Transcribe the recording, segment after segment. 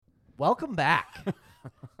Welcome back.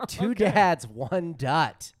 Two Dads, One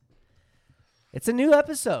Dut. It's a new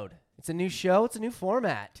episode. It's a new show. It's a new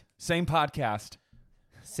format. Same podcast.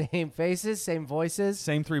 Same faces, same voices.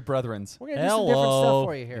 Same three brethrens. We're going to do some different stuff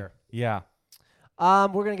for you here. Yeah. We're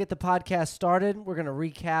going to get the podcast started. We're going to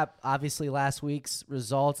recap, obviously, last week's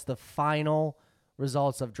results, the final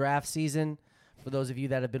results of draft season. For those of you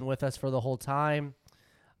that have been with us for the whole time,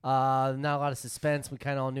 not a lot of suspense. We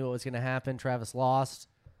kind of all knew what was going to happen. Travis lost.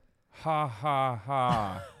 Ha, ha,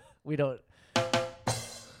 ha. We don't.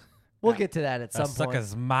 We'll get to that at some That point.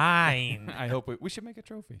 sucker's mine. I hope we should make a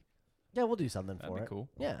trophy. Yeah, we'll do something That'd for be it. cool.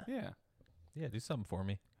 Yeah. Yeah. Yeah, do something for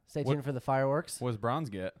me. Stay What- tuned for the fireworks. What does bronze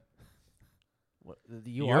get?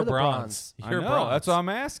 You You're are the bronze. I You're know, bronze. that's what I'm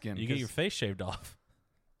asking. You get 'cause- your face shaved off.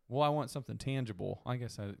 Well, I want something tangible. I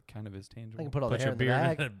guess it kind of is I tangible. can put all Put the hair your in the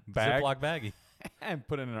beard bag. in a Bag? Ziploc baggie. And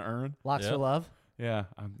put it in an urn. Locks for Yep. love. Yeah.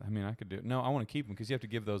 I mean, I could do it. No, I want to keep them because you have to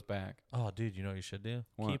give those back. Oh, dude, you know what you should do?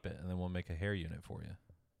 What? Keep it, and then we'll make a hair unit for you.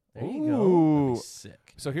 There you go. That'd Ooh. be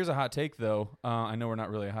sick. So here's a hot take, though. I know we're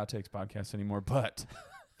not really a hot takes podcast anymore, but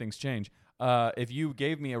things change. If you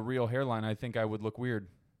gave me a real hairline, I think I would look weird.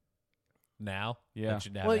 Now? Yeah.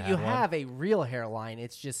 that Well, haven't you had one, have a real hairline.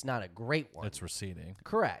 It's just not a great one. It's receding.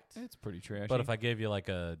 Correct. It's pretty trashy. But if I gave you like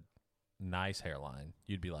a nice hairline,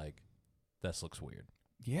 you'd be like, "This looks weird."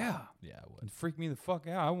 yeah, Yeah, I would. it'd freak me the fuck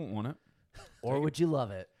out. I won't want it. Or would you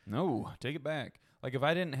love it? No, take it back. Like if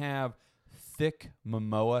I didn't have thick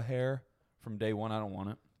Momoa hair from day one, I don't want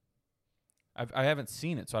it. I haven't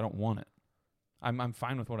seen it, so I don't want it. I'm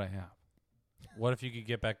fine with what I have. What if you could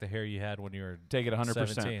get back the hair you had when you were Take it 100%.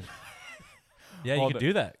 17? Yeah, All you could the-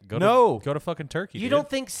 do that. No. Go to fucking Turkey. You dude. don't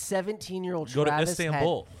think 17-year-old Go to Travis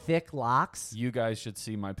Istanbul. had thick locks? You guys should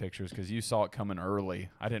see my pictures because you saw it coming early.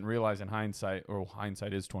 I didn't realize in hindsight, or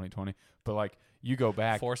hindsight is 2020, but like you go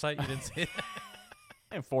back foresight? You didn't see it?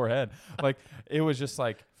 and forehead, like it was just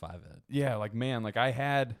like 5 Ed. yeah, like man, like I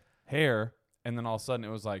had hair, and then all of a sudden it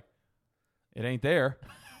was like it ain't there,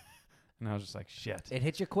 and I was just like shit. It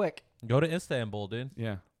hit you quick. Go to Istanbul, dude.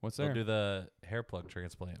 Yeah, what's They'll there? do the hair plug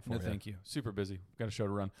transplant for No, you. thank you. Super busy. Got a show to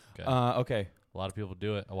run. Okay. Okay, A lot of people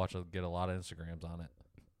do it. I watch it get a lot of Instagrams on it.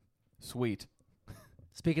 sweet.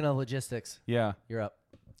 Speaking of logistics, Yeah. you're up.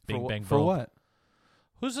 Bing, for, bang, for boom. what?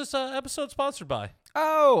 Who's this episode sponsored by?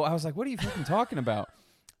 Oh, I was like, what are you fucking talking about?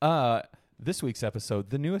 This week's episode,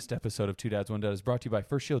 the newest episode of Two Dads, One Dad, is brought to you by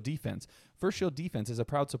First Shield Defense. First Shield Defense is a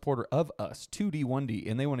proud supporter of us, 2D1D,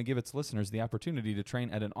 and they want to give its listeners the opportunity to train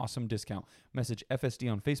at an awesome discount. Message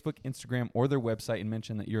FSD on Facebook, Instagram, or their website and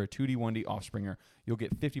mention that you're a 2D1D offspringer. You'll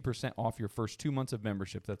get 50% off your first 2 months of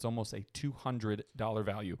membership. That's almost a $200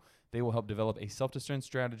 value. They will help develop a self-defense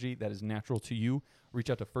strategy that is natural to you. Reach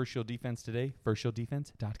out to First Shield Defense today,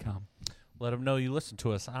 firstshieldefense.com. Let them know you listen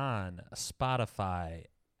to us on Spotify,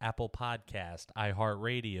 Apple Podcast,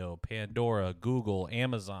 iHeartRadio, Pandora, Google,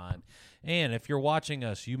 Amazon. And if you're watching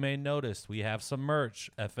us, you may notice we have some merch,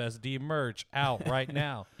 FSD merch, out right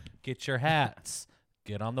now. Get your hats.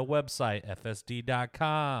 Get on the website,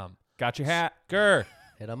 fsd.com. Got your hat. Grr,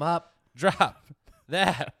 Hit them up. drop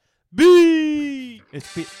that beat.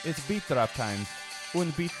 It's beat drop time. Un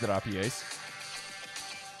beat drop, yes.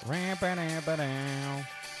 I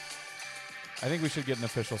think we should get an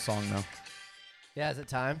official song though. Yeah, is it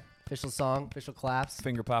time? Official song, official claps.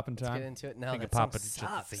 Finger popping Let's get time. into it. No, Finger that song popping.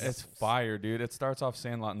 sucks. It's fire, dude. It starts off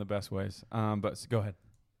Sandlot in the best ways. But go ahead.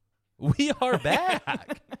 We are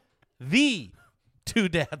back. The Two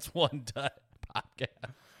Dads, One Dut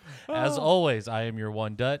podcast. As always, I am your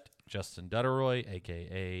One Dut, Justin Dutteroy,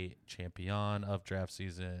 a.k.a. champion of draft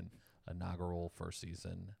season, inaugural first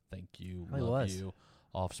season. Thank you. Oh, he Love was. you.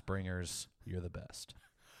 Offspringers, you're the best.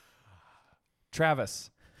 Travis,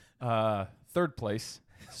 third place,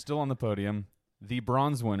 still on the podium. The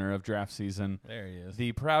bronze winner of draft season. There he is.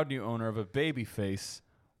 The proud new owner of a baby face,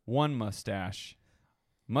 one mustache.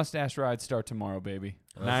 Mustache rides start tomorrow, baby.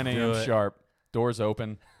 Let's 9 do a.m. it. sharp. Doors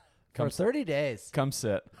open. For Come, 30 days. come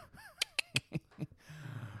sit.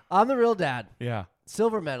 I'm the real dad. Yeah.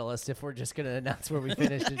 Silver medalist, if we're just going to announce where we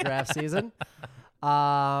finished in draft season.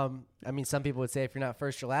 I mean, some people would say if you're not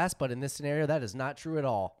first, you're last, but in this scenario, that is not true at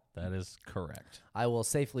all. That is correct. I will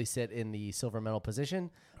safely sit in the silver medal position,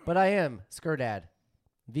 but I am Skur Dad,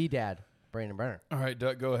 the dad, Brandon Brenner. All right,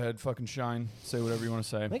 Duck, go ahead. Fucking shine. Say whatever you want to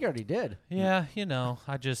say. I think I already did. Yeah,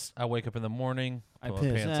 I wake up in the morning, I put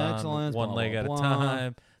my piss pants on, excellence, one blah, leg blah, at a blah.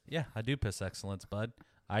 time. Yeah, I do piss excellence, bud.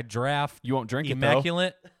 I draft You won't drink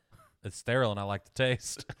immaculate. It's sterile, and I like the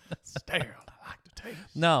taste. it, though. Sterile. I like to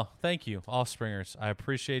taste. No, thank you, Offspringers. I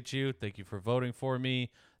appreciate you. Thank you for voting for me.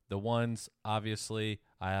 The ones, obviously,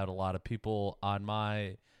 I had a lot of people on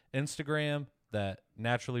my Instagram that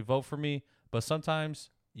naturally vote for me, but sometimes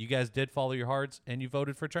you guys did follow your hearts and you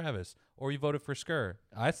voted for Travis or you voted for Skur.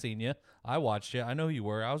 I seen you. I watched you. I know who you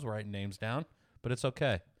were. I was writing names down, but it's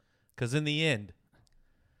okay. Because in the end,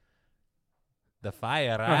 the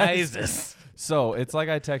fire rises. So it's like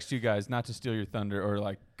I text you guys, not to steal your thunder or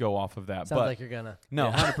like go off of that. Sounds but like you're gonna. no,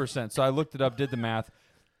 Yeah. 100%. So I looked it up, did the math.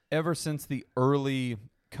 Ever since the early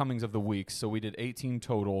comings of the weeks, so we did 18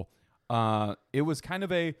 total. It was kind of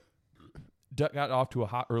got off to a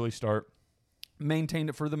hot early start. Maintained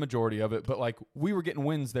it for the majority of it, but like we were getting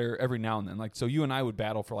wins there every now and then. Like so, you and I would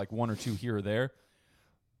battle for like 1 or 2 here or there.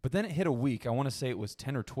 But then it hit a week. I want to say it was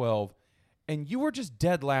 10 or 12, and you were just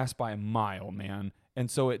dead last by a mile, man. And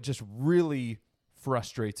so it just really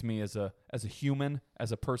frustrates me as a human,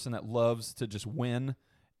 as a person that loves to just win.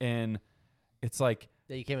 And it's like,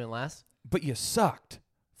 That you came in last. but you sucked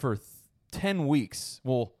for 10 weeks.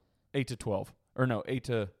 Well, 8 to 12, or no,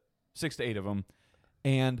 6 to 8 of them.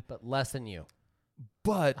 And But less than you.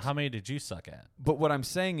 but How many did you suck at? but what I'm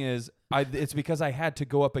saying is, it's because I had to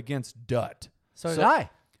go up against Dutt. So did I.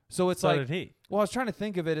 So it's So like, did he. well, I was trying to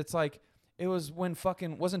think of it. It's like it was when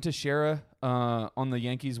wasn't Teixeira on the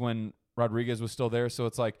Yankees when Rodriguez was still there. So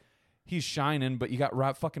it's like he's shining, but you got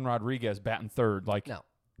fucking Rodriguez batting third. Like, No.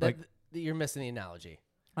 Like- You're missing the analogy.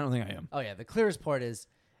 I don't think I am. Oh, yeah. The clearest part is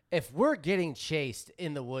if we're getting chased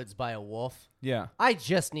in the woods by a wolf, Yeah, I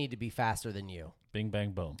just need to be faster than you. Bing,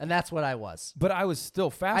 bang, boom. And that's what I was. but I was still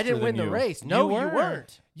faster. I didn't than win the you. race. No, you weren't.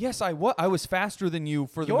 weren't. Yes, I was. I was faster than you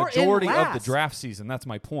for the You're in majority of the last. draft season. That's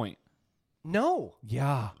my point. No.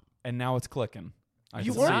 Yeah, and now it's clicking. I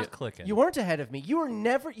You can weren't. see Not it. clicking. You weren't ahead of me. You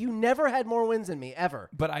never had more wins than me, ever.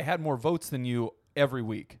 But I had more votes than you every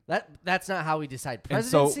week. That's not how we decide And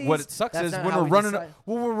so presidencies. what it sucks That's is not when how we're we running, decide-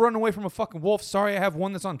 we're running away from a fucking wolf. Sorry, I have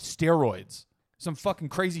one that's on steroids. Some fucking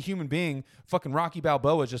crazy human being, fucking Rocky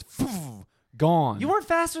Balboa, is just gone. You weren't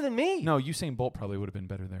faster than me. No, Usain Bolt probably would have been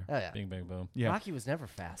better there. Oh yeah. Bing, bang, boom. Yeah, Rocky was never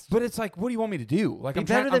fast. but it's like, what do you want me to do? Like, Be I'm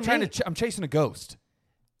better trying. than me. I'm chasing a ghost.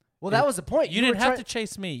 Well, that was the point. You were didn't have try- to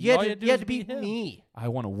chase me. You All had you to, you had to do beat is him. me, I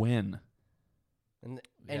want to win. and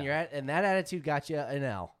Yeah. and that attitude got you an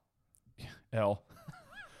L. L.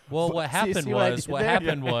 Well, what happened see what I was, did what there?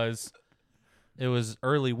 happened was, it was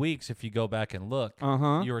early weeks. If you go back and look,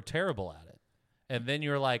 Uh-huh. you were terrible at it, and then you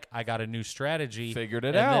were like, "I got a new strategy." Figured it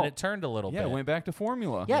and out. then it turned a little Yeah, bit. went back to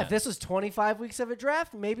formula. Yeah, Yeah. if this was 25 weeks of a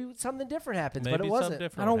draft, maybe something different happens, Maybe but it something wasn't.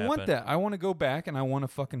 different. I don't want happened. that. I want to go back and I want to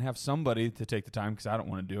fucking have somebody to take the time because I don't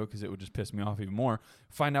want to do it because it would just piss me off even more.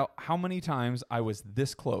 Find out how many times I was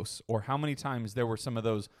this close or how many times there were some of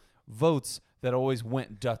those votes that always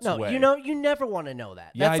went Dutt's No, way. you never want to know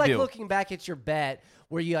that. Yeah, That's I like do. looking back at your bet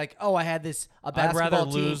where you like, oh, I had this a I'd rather basketball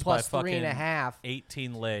team lose plus by fucking 3.5.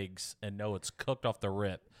 18 legs and know it's cooked off the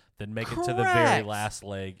rip than make it to the very Correct. last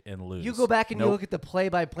leg and lose. You go back and you Nope. look at the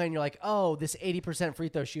play-by-play, and you're like, "Oh, this 80% free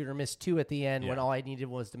throw shooter missed 2 at the end when Yeah. all I needed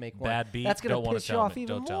was to make 1." Bad beat. That's Don't gonna wanna piss you tell off me.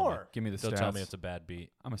 even Don't tell me. more. Give me the Don't stats. tell me it's a bad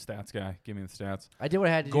beat. I'm a stats guy. Give me the stats. I did what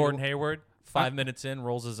I had to Gordon do. Hayward, 5 minutes in,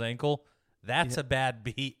 rolls his ankle. That's a bad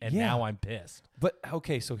beat, and Yeah. now I'm pissed. But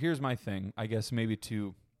okay, so here's my thing. I guess maybe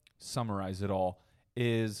to summarize it all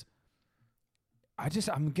is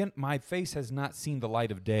my face has not seen the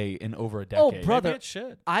light of day in over a Oh, decade. brother. Maybe it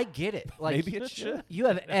should. I get it. Like Maybe it should. You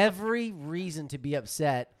have every reason to be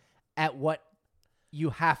upset at what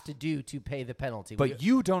you have to do to pay the penalty. But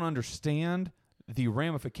you don't understand the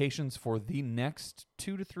ramifications for the next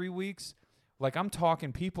 2 to 3 weeks. Like, I'm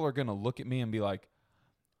talking, people are going to look at me and be like,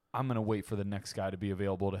 I'm going to wait for the next guy to be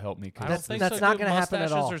available to help me. I 'cause don't That's- think that's so, not dude. gonna happen at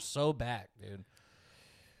Mustaches all. are so back, dude.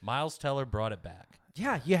 Miles Teller brought it back.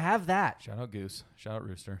 yeah, you have that. Shout out Goose. Shout out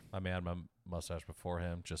Rooster. I mean, I had my mustache before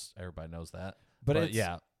him. Just everybody knows that. But But it's,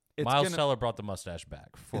 yeah, it's Miles gonna, Teller brought the mustache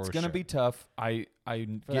back. For it's going to sure. be tough. I For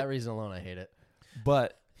get, that reason alone, I hate it.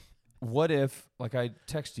 but what if, like I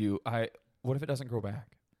text you, what if it doesn't grow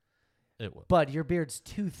back? It would. But your beard's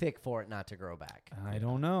too thick for it not to grow back. I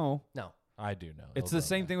don't know. No. I do know. It's It'll the grow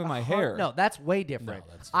same back. thing with my A hair. hun- No, that's way different.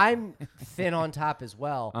 No, that's I'm thin on top as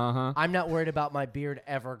well. Uh-huh. I'm not worried about my beard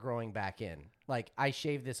ever growing back in. Like, I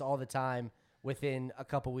shave this all the time. Within a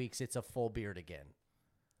couple weeks, it's a full beard again.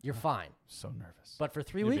 You're fine. So nervous. But for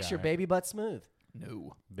 3 You'll be weeks, your all right. baby butt's smooth.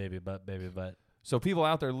 No. Baby butt, baby butt. So people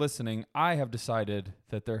out there listening, I have decided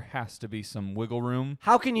that there has to be some wiggle room.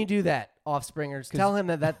 How can you do that, Offspringers? Tell him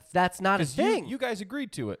that's not a Because thing. you guys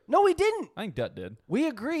agreed to it. No, we didn't. I think Dutt did. We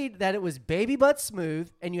agreed that it was baby butt smooth,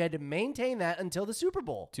 and you had to maintain that until the Super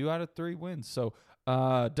Bowl. 2 out of 3 wins. So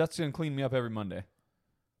Dutt's going to clean me up every Monday.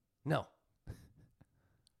 No,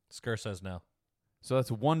 Skur says no. So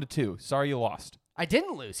that's 1 to 2. Sorry you lost. I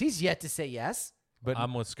didn't lose. He's yet to say yes. But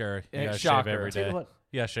I'm with Skur. You Eh, gotta shocker. shave every Tell you day. what.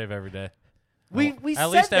 You gotta shave every day. We At said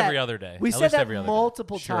least that. every other day. We At said least that every other day.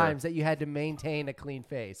 multiple Sure. times that you had to maintain a clean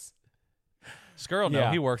face. Skr, no,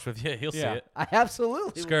 Yeah. he works with you. He'll Yeah. see it. I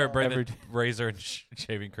absolutely Skr, will. bring Every the razor and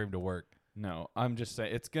shaving cream to work. No, I'm just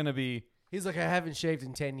saying it's gonna be. He's like, I haven't shaved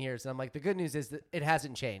in 10 years. And I'm like, the good news is that it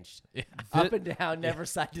hasn't changed. Yeah. Up and down, never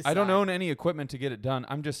side to side. I don't own any equipment to get it done.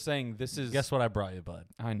 I'm just saying this is. Guess what I brought you, bud?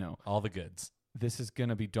 I know. All the goods. This is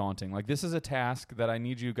gonna be daunting. Like this is a task that I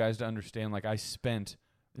need you guys to understand. Like I spent.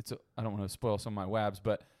 I don't want to spoil some of my wabs,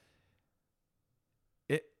 but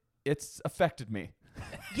it's affected me.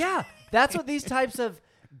 Yeah, that's what these types of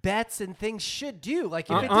bets and things should do. Like,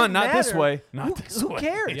 if it Not didn't this matter, way. Not this who way.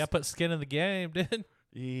 cares? Yeah, put skin in the game, dude.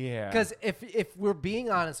 Yeah. Because if we're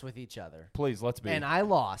being honest with each other, Please let's be. and I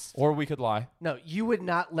lost, Or we could lie. no, you would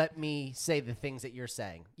not let me say the things that you're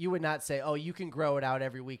saying. You would not say, oh, you can grow it out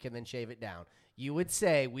every week and then shave it down. You would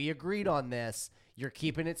say, we agreed on this. You're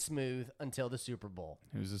keeping it smooth until the Super Bowl.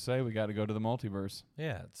 Who's to say we got to go to the multiverse?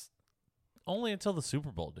 Yeah, it's only until the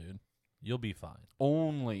Super Bowl, dude. You'll be fine.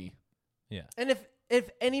 Only. Yeah. And if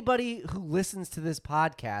anybody who listens to this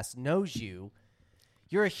podcast knows you,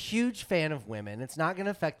 you're a huge fan of women. It's not going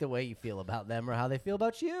to affect the way you feel about them or how they feel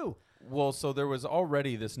about you. Well, so there was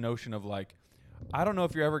already this notion of like, I don't know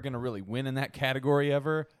if you're ever going to really win in that category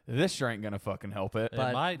ever. This sure ain't going to fucking help it. But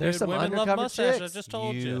It might, there's dude. some Women love undercover mustache. chicks. I just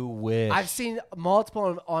told you. wish. I've seen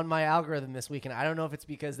multiple on my algorithm this week, and I don't know if it's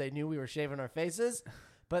because they knew we were shaving our faces,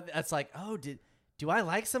 but it's like, oh, do I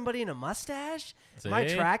like somebody in a mustache? Am I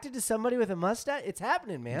See? attracted to somebody with a mustache? It's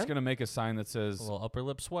happening, man. It's going to make a sign that A says, little upper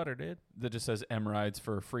lip sweater, dude. that just says M rides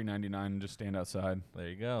for free 99 and just stand outside. There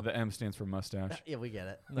you go. The M stands for mustache. Yeah, we get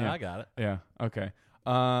it. No, Yeah. I got it. Yeah. Okay.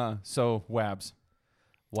 So Wabs.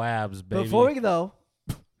 Wabs, baby. Before we go,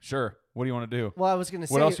 Sure. What do you want to do? well, I was going to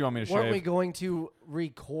say, What else do you want me to weren't shave? we going to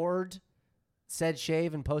record said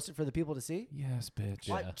shave and post it for the people to see? Yes, bitch.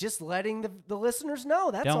 Yeah. What? Just letting the listeners know.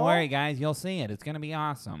 That's Don't all. worry, guys. You'll see it. It's going to be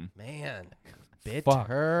awesome. Man. Bitter. Fuck.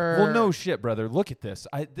 Well, no shit, brother. Look at this.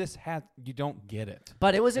 You don't get it.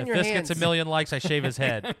 But it was in If your this hands. gets a million likes, I shave his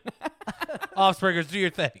head. Offspringers, do your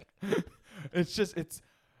thing. It's just it's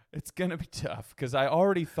gonna be tough because I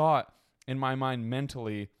already thought in my mind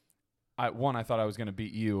mentally, I thought I was gonna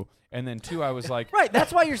beat you, and then two, I was like, Right,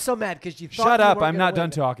 that's why you're so mad, because you thought shut you up, weren't I'm gonna not done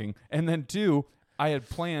win. talking. And then two, I had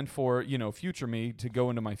planned for future me to go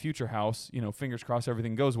into my future house. Fingers crossed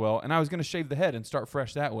everything goes well, and I was gonna shave the head and start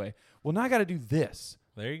fresh that way. Well, now I got to do this.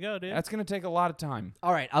 There you go, dude. That's gonna take a lot of time.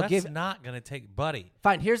 All right, I'll That's give. not going to take, buddy.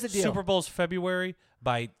 Fine, here's the deal. Super Bowl's February.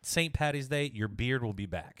 By St. Patty's Day, your beard will be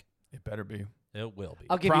back. It better be. It will be.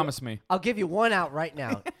 I'll give Promise me. I'll give you one out right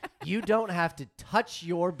now. You don't have to touch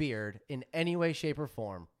your beard in any way, shape, or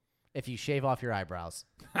form if you shave off your eyebrows.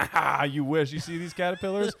 You wish. You see these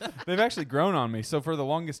caterpillars? They've actually grown on me. So for the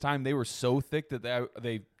longest time, they were so thick that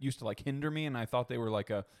they used to like hinder me, and I thought they were like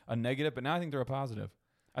a negative. But now I think they're a positive.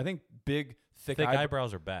 I think big, thick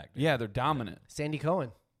eyebrows are back. Dude. Yeah, they're dominant. Sandy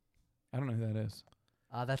Cohen. I don't know who that is.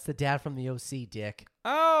 That's the dad from the OC, Dick.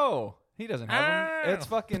 Oh, he doesn't have them. It's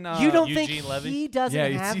fucking. You don't Eugene think Levy? he doesn't Yeah,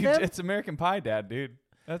 have them? it's American Pie, Dad, dude.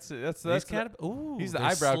 That's These the- he's the they're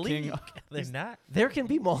eyebrow sleek. king. They're not. There can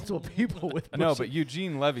be multiple people with No, bushy- but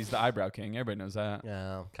Eugene Levy's the eyebrow king. Everybody knows that.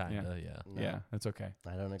 No, Kind of, yeah. no, Yeah, that's okay.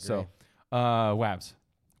 I don't agree. So, Wabs,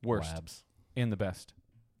 worst Wabs. and the best.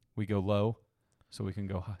 We go low, so we can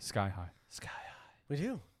go sky high. Sky high. we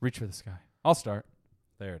do. Reach for the sky. I'll start.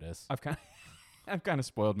 There it is. I've kind of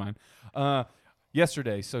spoiled mine.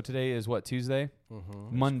 Yesterday, so today is what, Tuesday?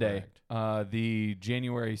 Mm-hmm. Monday, the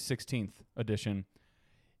January 16th edition.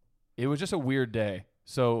 It was just a weird day.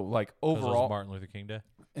 So, like, 'Cause it was overall, Martin Luther King Day.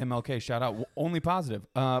 MLK, shout out. Only positive.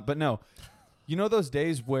 But no, you know those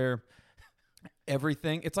days where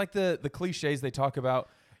everything, it's like the cliches they talk about.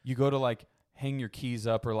 You go to, like, hang your keys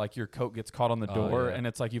up, or, like, your coat gets caught on the Oh, door, yeah. and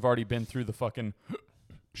it's like you've already been through the fucking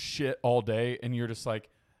shit all day, and you're just like,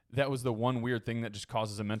 that was the one weird thing that just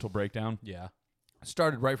causes a mental breakdown. Yeah.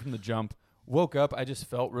 Started right from the jump. Woke up. I just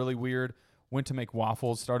felt really weird. Went to make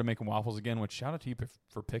waffles. Started making waffles again, which shout out to you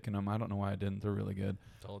for picking them. I don't know why I didn't. They're really good.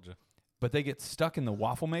 Told you. But they get stuck in the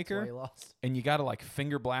waffle That's why maker, he lost. and you got to like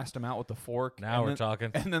finger blast them out with the fork. Now and we're then,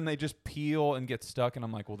 talking. And then they just peel and get stuck, and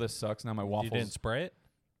I'm like, well, this sucks. Now my waffles. You didn't spray it?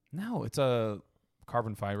 No, it's a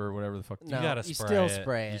carbon fiber or whatever the fuck. No, you gotta you spray still it.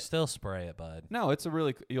 spray You it. still spray it, bud. No, it's a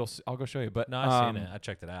really. I'll go show you. But No, I've seen it. I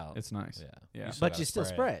checked it out. It's nice. Yeah. Yeah. But you still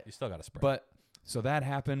spray it. You still got to spray But so that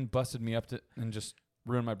happened, busted me up to, and just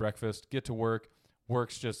ruined my breakfast. Get to work.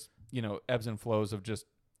 Work's just, ebbs and flows of just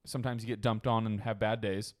sometimes you get dumped on and have bad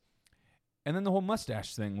days. And then the whole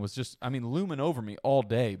mustache thing was just, looming over me all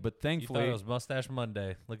day. But it. You thankfully, thought it was Mustache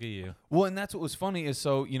Monday. Look at you. well, and that's what was funny is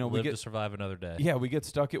so, we Live get, to survive another day. yeah, we get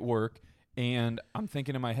stuck at work And I'm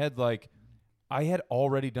thinking in my head, like, I had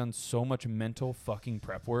already done so much mental fucking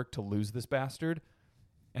prep work to lose this bastard,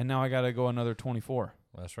 and now I got to go another 24.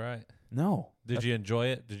 That's right. No. Did you enjoy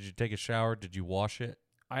it? Did you take a shower? Did you wash it?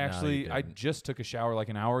 I just took a shower like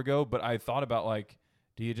an hour ago, but I thought about, like,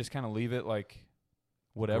 do you just kind of leave it, like,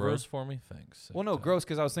 whatever? Gross for me? Thanks. Well, no, gross,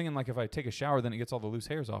 because I was thinking, like, if I take a shower, then it gets all the loose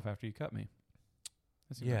hairs off after you cut me.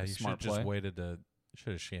 That seems Yeah, like a you should smart have just play. waited to,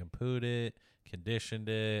 should have shampooed it, conditioned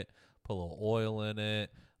it, put a little oil in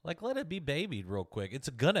it. Like, let it be babied real quick. It's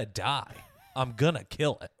gonna die. I'm gonna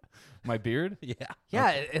kill it. My beard? Yeah. Yeah,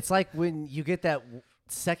 it's like when you get that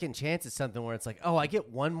second chance at something where it's like, oh, I get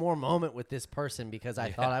one more moment with this person because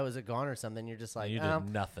I thought I was a goner or something. You're just like, you did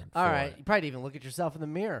nothing. all for right. it. You probably didn't even look at yourself in the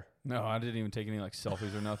mirror. No, I didn't even take any, like,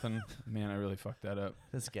 selfies or nothing. Man, I really fucked that up.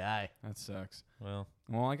 This guy. That sucks. Well,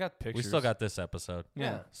 Well, I got pictures. we still got this episode.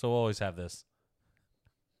 Yeah. So we'll always have this.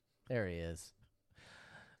 There he is.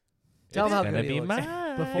 Tell him how gonna good he be looks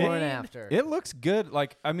mine. before and after. It looks good.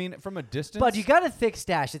 Like, I mean, from a distance. But you got a thick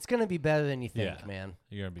stash. It's going to be better than you think, Yeah. man.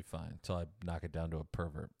 You're gonna be fine until I knock it down to a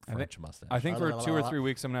pervert I think- French mustache. I think for 2 or 3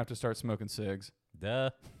 weeks, I'm going to have to start smoking cigs. Duh.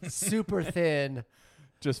 Super thin.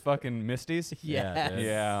 Just fucking Misties? Yeah, Yes. dude.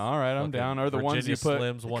 Yeah, all right, I'm Fucking down. Or the ones you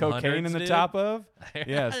Virginia put Slims cocaine in 100s, the dude. top of?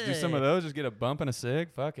 Yes, do some of Hey. those. Just get a bump and a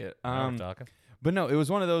cig. Fuck it. Now we're talking. But no, it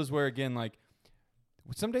was one of those where, again, like,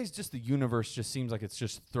 some days just the universe just seems like it's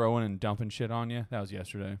just throwing and dumping shit on you. That was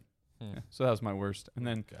yesterday. Yeah, so that was my worst. And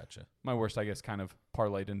then Gotcha. my worst, I guess, kind of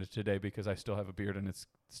parlayed into today because I still have a beard and it's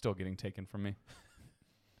still getting taken from me.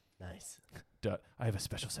 Nice. Duh. I have a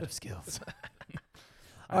special set of skills.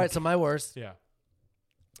 All right, so my worst, Yeah.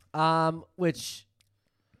 which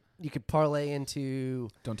you could parlay into.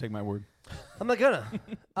 Don't take my word. I'm not gonna.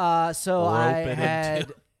 So Rope I it into-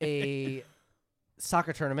 had a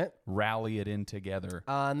soccer tournament, Rally it in together.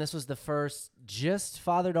 and this was the first just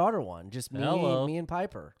father-daughter one, just Hello. me and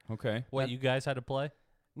Piper. Okay. What, you guys had to play?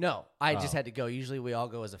 No, I just Oh. had to go. Usually we all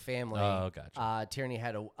go as a family. Oh, gotcha. Tierney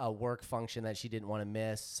had a work function that she didn't want to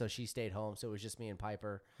miss, so she stayed home. So it was just me and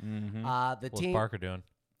Piper. Mm-hmm. The What's team, Parker doing?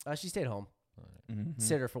 she stayed home,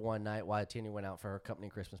 sitter for one night while Tierney went out for her company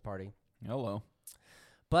Christmas party. Hello.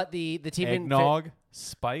 But the team Eggnog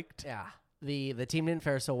spiked. didn't. Yeah, the team didn't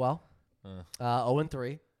fare so well. Uh,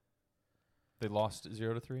 0-3. They lost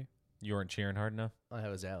 0-3. you weren't cheering hard enough? That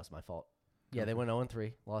was my fault. Yeah, they went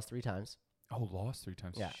 0-3, lost 3 times. Oh, lost 3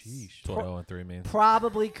 times. Yeah. Sheesh. That's what 0-3 means.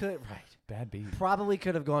 Probably could Bad beat. Probably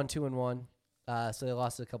could have gone 2-1. So they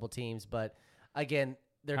lost a couple teams, but again,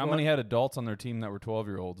 they're How going, many had adults on their team that were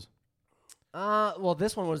 12-year-olds? well,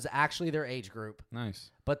 this one was actually their age group,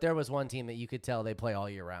 Nice. but there was one team that you could tell they play all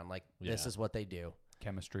year round. Like this Yeah. is what they do.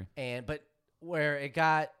 Chemistry. But where it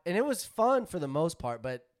got, and it was fun for the most part,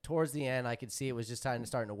 but towards the end, I could see it was just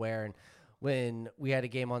starting to wear. And when we had a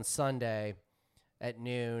game on Sunday at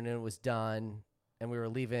noon and it was done, and we were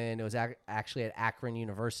leaving, it was actually at Akron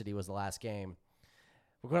University was the last game.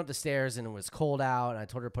 We're going up the stairs and it was cold out, and I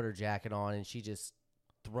told her to put her jacket on, and she just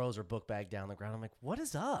throws her book bag down the ground. I'm like, what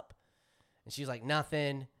is up? And she's like,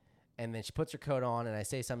 nothing. And then she puts her coat on, and I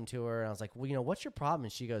say something to her, and I was like, well, what's your problem?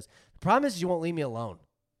 And she goes, the problem is you won't leave me alone.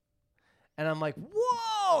 And I'm like,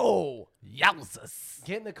 whoa! Yowzas.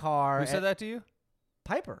 Get in the car. Who said that to you?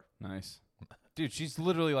 Piper. Nice. Dude, she's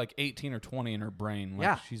literally like 18 or 20 in her brain. Like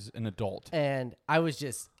Yeah. she's an adult. And I was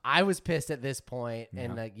pissed at this point,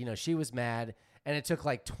 and she was mad. And it took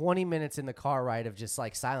like 20 minutes in the car ride of just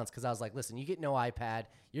like silence because I was like, listen, you get no iPad.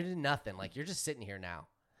 You're doing nothing. Like, you're just sitting here now.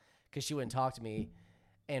 Because she wouldn't talk to me.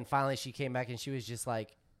 And finally she came back and she was just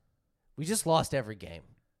like, we just lost every game.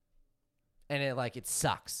 And it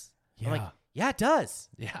sucks. I'm like, yeah, it does.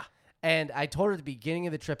 Yeah. And I told her at the beginning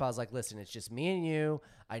of the trip, I was like, listen, it's just me and you.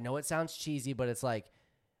 I know it sounds cheesy, but it's like,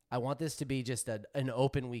 I want this to be just an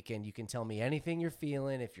open weekend. You can tell me anything you're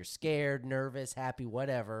feeling. If you're scared, nervous, happy,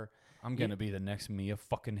 whatever. I'm going to be the next Mia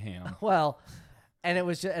fucking Hamm. Well, and I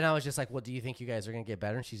was just like, well, do you think you guys are going to get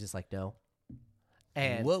better? And she's just like, no.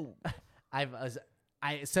 And Whoa.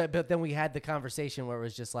 but then we had the conversation where it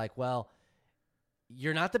was just like, well,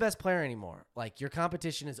 you're not the best player anymore. Like, your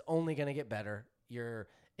competition is only going to get better. You're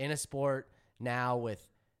in a sport now with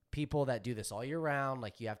people that do this all year round.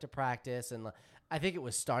 Like, you have to practice. And I think it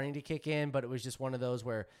was starting to kick in, but it was just one of those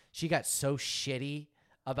where she got so shitty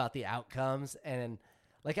about the outcomes. And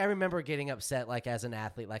like, I remember getting upset, like, as an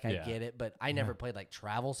athlete, like, I get it, but I never played like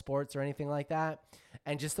travel sports or anything like that.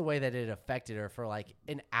 And just the way that it affected her for like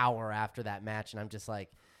an hour after that match. And I'm just like,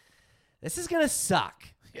 this is going to suck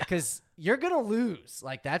because you're going to lose.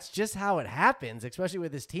 Like, that's just how it happens, especially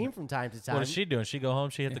with this team from time to time. What is she doing? She go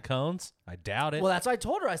home, she hit the cones? I doubt it. Well, that's what I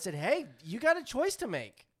told her. I said, hey, you got a choice to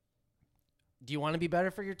make. do you want to be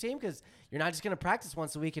better for your team? Because you're not just going to practice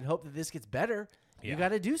once a week and hope that this gets better. Yeah. You got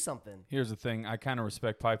to do something. Here's the thing. I kind of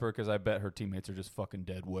respect Piper because I bet her teammates are just fucking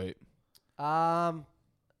dead weight.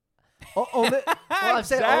 Well, I'm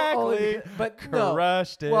saying Exactly. but no.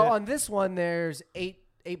 Crushed it. Well, on this one, there's eight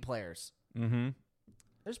players. Mm-hmm.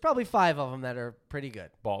 There's probably 5 of them that are pretty good.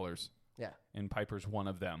 Ballers. Yeah, And Piper's one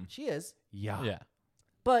of them. she is. Yeah.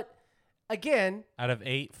 But again, Out of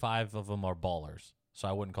 8, 5 of them are ballers. So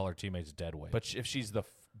I wouldn't call her teammates dead weight. But if she's the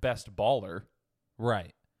best baller,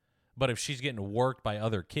 right. But if she's getting worked by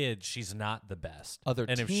other kids, she's not the best. Other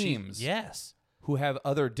and teams. If she, yes. who have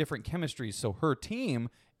other different chemistries, so her team,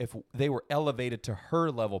 if they were elevated to her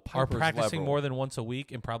level, Are Piper's practicing level, more than once a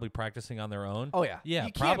week and probably practicing on their own. oh yeah, Yeah,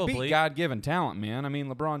 you can't probably. beat God-given talent, man. I mean,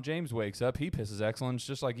 LeBron James wakes up, he pisses excellence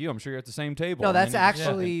just like you. I'm sure you're at the same table. no, I that's mean,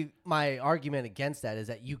 actually my argument against that is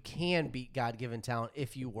that you can beat God-given talent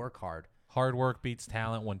if you work hard. Hard work beats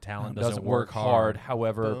talent when talent doesn't work hard.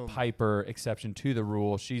 However, Boom. Piper, exception to the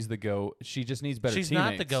rule, she's the GOAT. She just needs better She's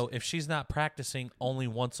teammates. not the GOAT if she's not practicing only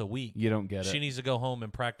once a week. You don't get She it. needs to go home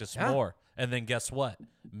and practice Yeah. more. And then guess what?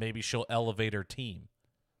 Maybe she'll elevate her team.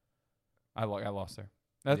 I lost there.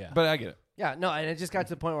 Yeah. But I get it. Yeah, no, and it just got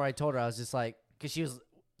to the point where I told her, I was just like, because she was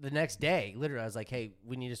the next day, literally, I was like, hey,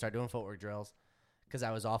 we need to start doing footwork drills because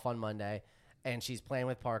I was off on Monday, and she's playing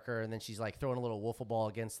with Parker, and then she's like throwing a little wiffle ball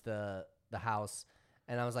against the house,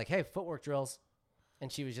 and I was like, hey, footwork drills,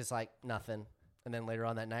 and she was just like, nothing. And then later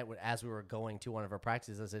on that night, as we were going to one of our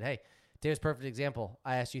practices, I said, hey, today's a perfect example.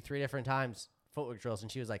 I asked you 3 different times footwork drills, and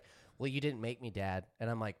she was like, well, you didn't make me, Dad. And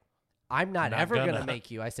I'm like, I'm not ever going to make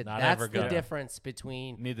you. I said, Not that's ever the gonna. difference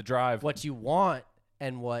between Need the drive. what you want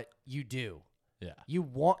and what you do. Yeah.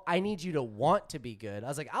 I need you to want to be good. I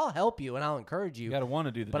was like, I'll help you and I'll encourage you, You got to want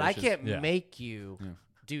to do the but I dishes. can't Yeah. make you Yeah.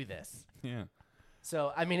 do this. Yeah.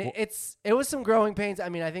 So, I mean, it was some growing pains. I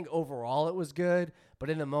mean, I think overall it was good, but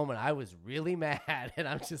in the moment I was really mad and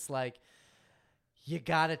I'm just like, you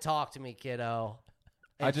got to talk to me, kiddo.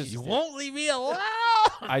 And I just- she You said- won't leave me alone.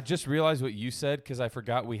 I just realized what you said because I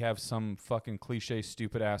forgot we have some fucking cliche,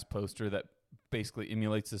 stupid ass poster that basically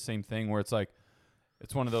emulates the same thing where it's like,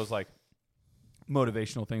 it's one of those like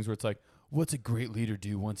motivational things where it's like, what's a great leader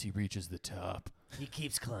do once he reaches the top? He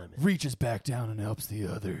keeps climbing. Reaches back down and helps the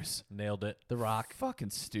others. Nailed it. The Rock. Fucking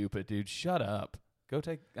stupid, dude. Shut up. Go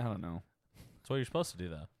take, I don't know. That's what you're supposed to do,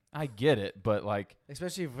 though. I get it, but like,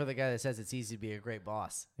 Especially for the guy that says it's easy to be a great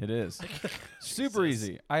boss. it is. Super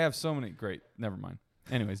easy. I have so many great, never mind.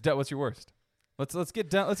 Anyways, what's your worst? Let's get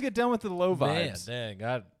done. Let's get done with the low vibes. Man, dang,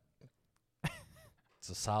 God. It's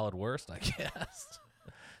a solid worst, I guess.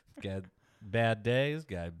 Got bad days,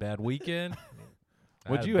 got a bad weekend.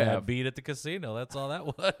 What'd I had you a bad have? beat at the casino. That's all that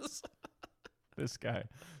was. This guy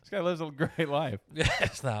lives a great life.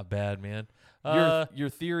 It's not bad, man. Your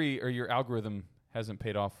theory or your algorithm hasn't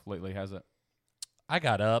paid off lately, has it? I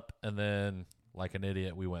got up, and then, like an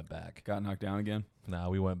idiot, we went back. Got knocked down again? Nah,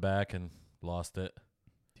 we went back and lost it.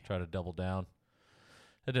 Tried to double down.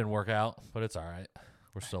 It didn't work out, but it's all right.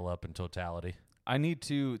 We're still up in totality. I need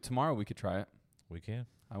to, tomorrow we could try it. We can.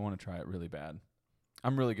 I want to try it really bad.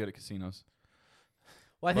 I'm really good at casinos.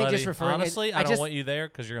 Well, I think Buddy, just referring honestly, it, I don't just, want you there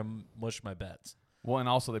because you're going to mush my bets. Well, and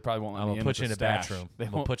also they probably won't let I'm me going in to put you with in a the stash. bathroom. They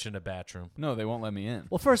I'm going to won't, put you in a bathroom, no, they won't let me in.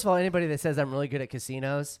 Well, first of all, anybody that says I'm really good at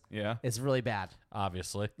casinos Yeah. is really bad.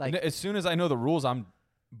 obviously. Like, And as soon as I know the rules, I'm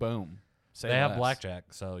boom. Say They have less.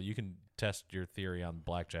 blackjack, so you can test your theory on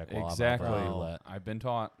blackjack while Exactly. I'm on roulette. I've been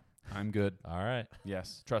taught. I'm good. All right.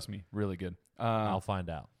 Yes. Trust me. Really good. I'll find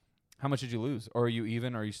out. How much did you lose? Or are you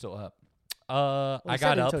even? Or are you still up? I you got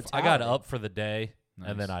said in up. I got totality. up for the day,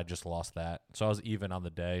 Nice. and then I just lost that. So I was even on the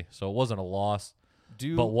day. So it wasn't a loss.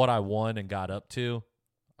 Do But what I won and got up to,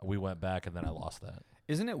 we went back, and then I lost that.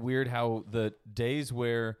 Isn't it weird how the days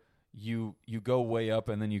where you go way up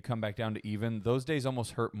and then you come back down to even, those days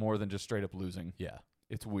almost hurt more than just straight up losing. Yeah,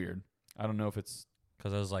 It's weird. I don't know if it's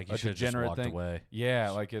because I was like, you A should have just degenerate walked thing. away.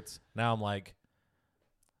 like it's Now I'm like,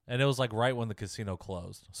 and it was like right when the casino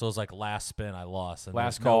closed. So it was like last spin I lost, and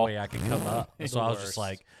Last there's call. no way I could come up. So I was worst. just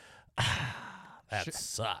like, that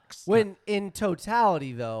sucks. when in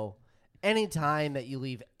totality, though, anytime that you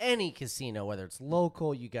leave any casino, whether it's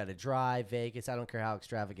local, you got to drive, Vegas, I don't care how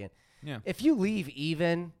extravagant. yeah. If you leave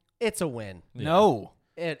even, it's a win. Yeah. No.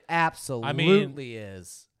 It absolutely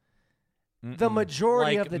is. The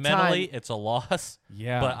majority Like of the mentally, time, it's a loss.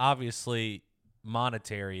 Yeah. But obviously,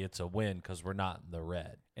 monetary, it's a win because we're not in the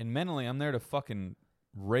red. And mentally, I'm there to fucking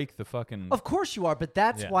rake the fucking. of course you are, but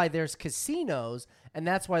that's Yeah. why there's casinos, and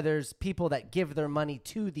that's why there's people that give their money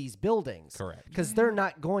to these buildings. Correct. Because they're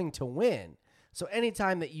not going to win. So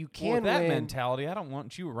anytime that you Well, can with that win, mentality, I don't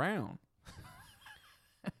want you around.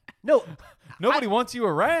 No, Nobody wants you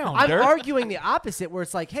around. I'm Dirk. arguing the opposite, where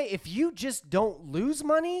it's like, hey, if you just don't lose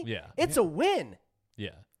money, Yeah. it's a win. Yeah.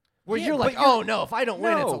 Where Yeah, you're but like, oh no, if I don't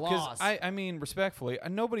win, it's a loss. I mean, respectfully,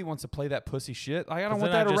 nobody wants to play that pussy shit. I don't 'Cause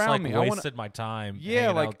want then that I just, around like, me. I want. wasted my time. Yeah,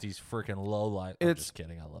 hanging like, out with these freaking low light. I'm it's- just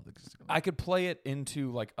kidding. I love the casino. I could play it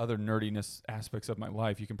into like other nerdiness aspects of my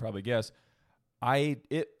life. You can probably guess.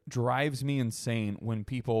 It drives me insane when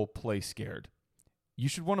people play scared. You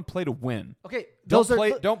should want to play to win. Okay, Don't those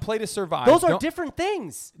are don't play to survive. those are Don't- different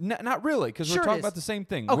things. Not really, because Sure we're it talking is. about the same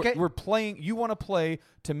thing. Okay. We're playing. You want to play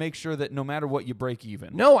to make sure that no matter what, you break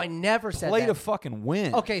even. No, I never said play that. to fucking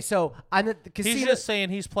win. Okay, so I'm at the casino. He's just saying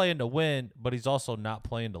he's playing to win, but he's also not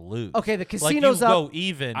playing to lose. Okay, the like casino's you up. go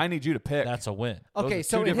even. I need you to pick. That's a win. Those Okay, are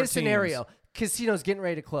so two in different his scenario, teams. casino's getting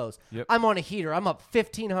ready to close. Yep. I'm on a heater. I'm up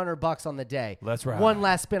 $1,500 on the day. Let's ride. One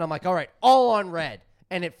last spin. I'm like, all right, all on red,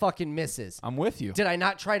 and it fucking misses. I'm with you. Did I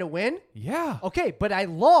not try to win? Yeah. Okay, but I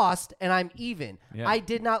lost and I'm even. Yeah. I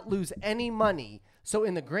did not lose any money. So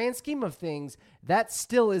in the grand scheme of things, that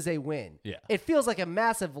still is a win. Yeah. It feels like a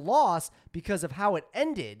massive loss because of how it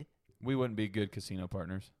ended. We wouldn't be good casino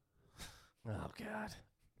partners. Oh God.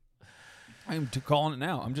 I'm calling it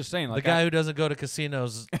now. I'm just saying. The Like guy who doesn't go to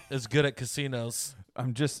casinos is good at casinos.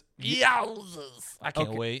 I'm just. Yowzers. I can't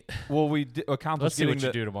Okay. wait. Well, we accomplished Let's see getting what you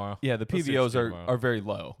the. do tomorrow. Yeah, the Let's see what PVOs you do are tomorrow. very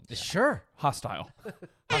low. Sure. Hostile.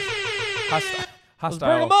 Hostile. Let's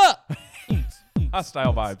bring him Hostile. up.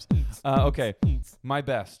 Hostile vibes. Okay, my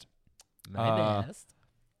best. My best.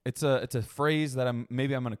 It's a phrase that I'm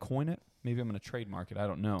gonna coin it. Maybe I'm gonna trademark it. I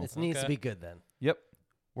don't know. This needs to Okay. be good then. Yep.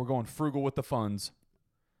 We're going frugal with the funds.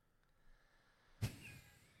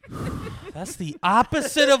 That's the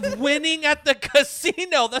opposite of winning at the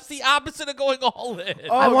casino. That's the opposite of going all in.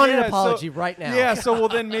 I want an yeah, apology right now. Yeah, so well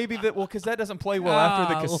then maybe that because that doesn't play well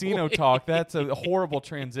after the Golly. casino talk. That's a horrible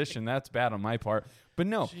transition. That's bad on my part. But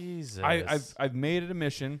no, Jesus. I've made it a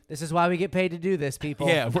mission. This is why we get paid to do this, people.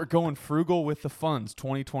 Yeah, we're going frugal with the funds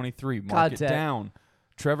 2023. Mark Content. it down.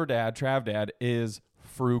 Trav Dad is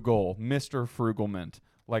frugal, Mr. Frugalment.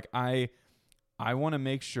 Like I want to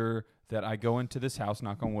make sure that I go into this house,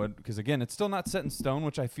 knock on wood, because again, it's still not set in stone,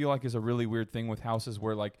 which I feel like is a really weird thing with houses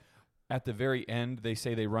where like at the very end they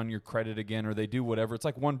say they run your credit again or they do whatever. It's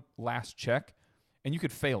like one last check and you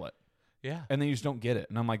could fail it Yeah. and then you just don't get it.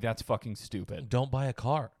 And I'm like, that's fucking stupid. Don't buy a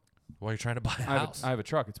car while you're trying to buy a house. I have a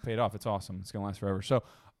truck. It's paid off. It's awesome. It's going to last forever. So,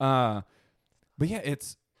 but yeah,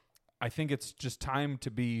 I think it's just time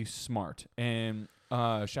to be smart. And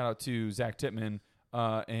shout out to Zach Tittman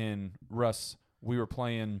and Russ. We were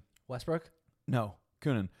playing. Westbrook? No,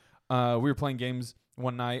 Coonan. We were playing games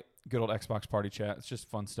one night. Good old Xbox party chat. It's just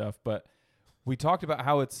fun stuff. But we talked about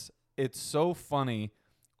how it's so funny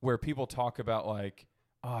where people talk about like,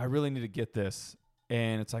 oh, I really need to get this,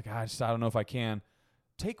 and it's like I don't know if I can.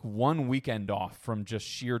 Take one weekend off from just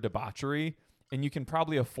sheer debauchery, and you can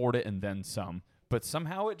probably afford it and then some. But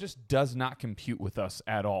somehow it just does not compute with us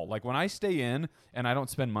at all. Like when I stay in and I don't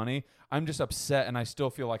spend money, I'm just upset and I still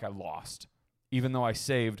feel like I lost, even though I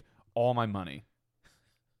saved all my money.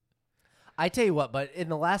 I tell you what, but in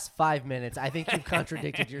the last 5 minutes, I think you've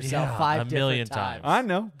contradicted yourself Yeah, five a million different times. I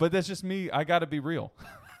know, but that's just me. I got to be real.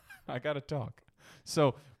 I got to talk.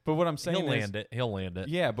 So, but what I'm saying He'll is, land it. He'll land it.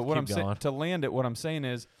 yeah, but what I'm Keep saying going. to land it, what I'm saying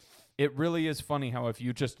is, it really is funny how if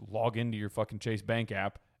you just log into your fucking Chase Bank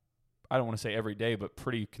app, I don't want to say every day, but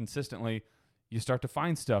pretty consistently, you start to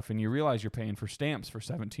find stuff and you realize you're paying for stamps for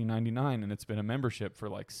 $17.99 and it's been a membership for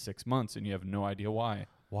like 6 months and you have no idea why.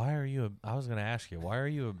 Why are you I was going to ask you, why are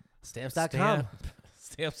you a Stamps.com.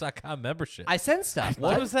 Stamps.com membership? I send stuff.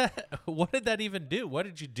 What bud. was that? What did that even do? What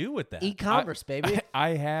did you do with that? E-commerce, baby. I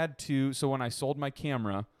had to, so when I sold my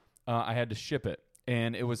camera, I had to ship it.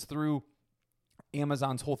 And it was through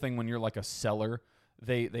Amazon's whole thing when you're like a seller.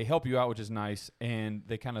 They help you out, which is nice. And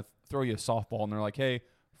they kind of throw you a softball and they're like, hey,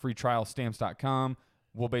 free trial stamps.com.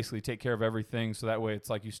 We'll basically take care of everything. So that way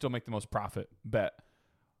it's like you still make the most profit. Bet.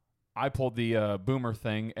 I pulled the Boomer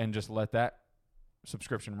thing and just let that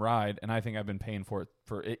subscription ride. And I think I've been paying for it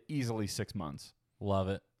for easily 6 months. Love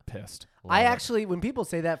it. Pissed. I Love it. actually, when people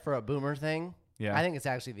say that for a boomer thing, Yeah. I think it's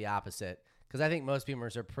actually the opposite. Because I think most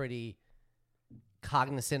boomers are pretty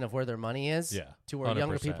cognizant of where their money is. Yeah, To where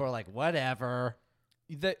younger 100%. people are like, whatever.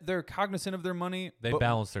 They're cognizant of their money. They but,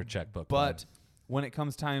 balance their checkbook. But when it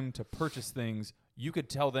comes time to purchase things, you could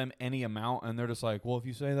tell them any amount, and they're just like, well, if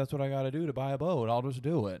you say that's what I got to do to buy a boat, I'll just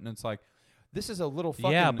do it. And it's like, this is a little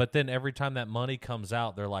fucking... yeah, but then every time that money comes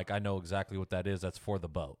out, they're like, I know exactly what that is. That's for the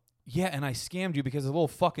boat. Yeah, and I scammed you because a little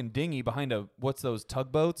fucking dinghy behind what's those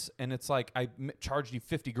tugboats? And it's like, I charged you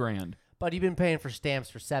 $50,000. But you've been paying for stamps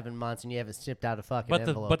for 7 months and you haven't shipped out a fucking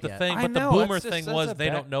envelope But the yet. thing, I but the know, boomer that's just- thing that's was a they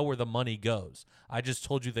bad- don't know where the money goes. I just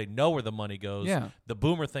told you they know where the money goes. Yeah. The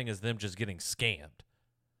boomer thing is them just getting scammed.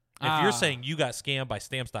 If Ah. you're saying you got scammed by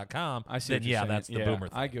stamps.com, I see then what you're yeah, saying. that's the Yeah, boomer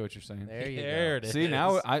thing. I get what you're saying. There you There go. it See, is.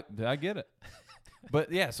 now I get it.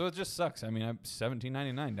 But yeah, so it just sucks. I mean, I'm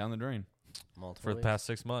 $17.99 down the drain. Multiple For the weeks. past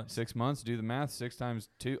 6 months. 6 months, do the math. 6 times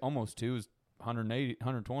 2, almost 2 is 180,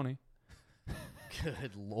 120.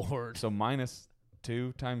 Good Lord. So minus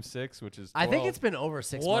 2 times 6, which is 12. I think it's been over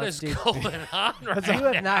 6 What months, is dude. going on right You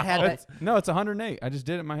have not had that. No, it's 108. I just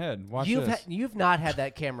did it in my head. Watch this. You've not had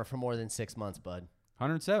that camera for more than 6 months, bud.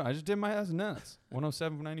 107. I just did my head nuts.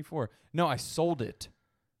 107.94. No, I sold it.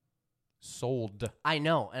 Sold. I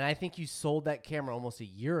know, and I think you sold that camera almost a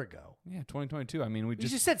year ago. Yeah, 2022. I mean, we You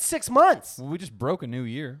just just said 6 months. we just broke a new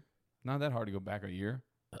year. Not that hard to go back a year.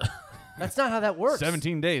 That's not how that works.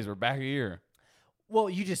 17 days. We're back a year. Well,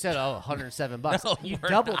 you just said, $107. No, You we're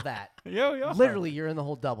doubled that. Yeah. Literally, you're in the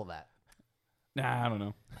whole double that. Nah, I don't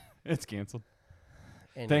know. It's canceled.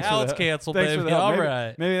 And Thanks Now for it's the- canceled, thanks for baby. the help. All maybe,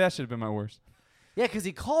 right. Maybe that should have been my worst. Yeah, because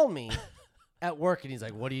he called me at work and he's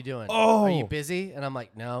like, "What are you doing? Oh. Are you busy?" And I'm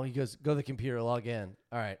like, "No." He goes, "Go to the computer, log in."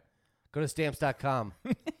 All right, go to stamps.com.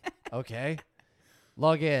 Okay,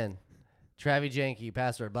 log in. Travi Janky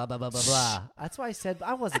password. Blah blah blah blah blah. That's why I said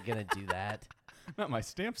I wasn't gonna do that. Not my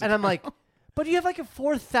stamps. And I'm like, "But you have like a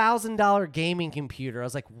 $4,000 gaming computer." I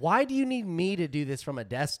was like, "Why do you need me to do this from a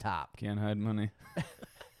desktop?" Can't hide money.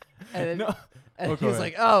 And, No. and Oh, he go was ahead.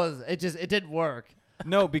 like, "Oh, it didn't work."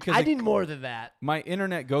 No, because I it- need more than that. my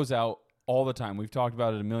internet goes out all the time. We've talked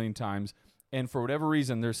about it a million times. And for whatever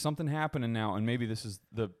reason, there's something happening now, and maybe this is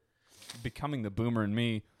the becoming the boomer in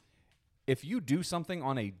me. If you do something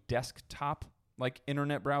on a desktop like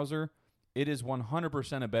internet browser, it is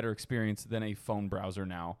 100% a better experience than a phone browser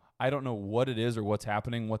now. I don't know what it is or what's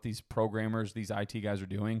happening, what these programmers, these IT guys are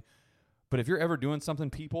doing. But if you're ever doing something,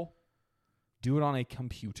 people, do it on a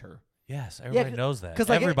computer. Yes, everybody c- knows that. 'Cause,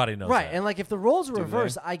 like, Everybody knows right, that. and like if the roles are Do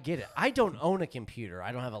reversed, they? I get it. I don't own a computer.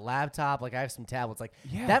 I don't have a laptop. Like I have some tablets. Like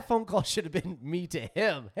Yeah. that phone call should have been me to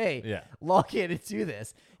him. Hey, Yeah. log in and do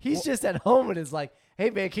this. He's just at home and is like, "Hey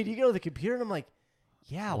man, can you go to the computer?" And I'm like,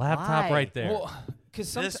 "Yeah, Laptop why?" right there. Well,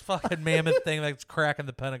 because This fucking mammoth thing that's cracking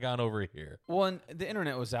the Pentagon over here. Well, and the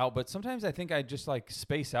internet was out, but sometimes I think I just like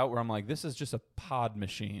space out where I'm like, this is just a pod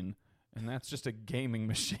machine, and that's just a gaming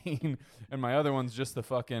machine, and my other one's just the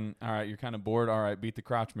fucking. All right, you're kind of bored. All right, beat the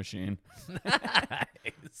crotch machine.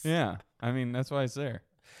 Nice. Yeah, I mean that's why it's there.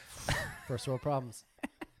 First world problems.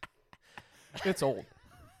 It's old.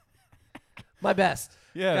 My best.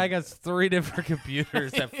 Yeah, Guy got 3 different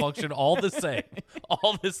computers that function all the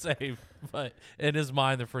same, but in his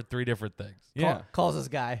mind they're for 3 different things. yeah. Calls this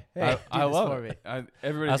guy. Hey, I do this love for it. me.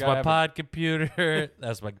 Everybody's That's gotta my have pod computer.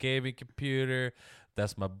 That's my gaming computer.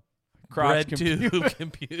 That's my Crotch bread tube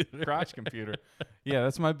computer. a crotch computer. Yeah,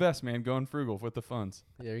 that's my best, man. Going frugal with the funds.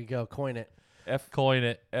 There you go. Coin it. Coin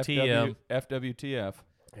it. TM. FWTF.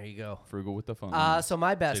 There you go. Frugal with the funds. So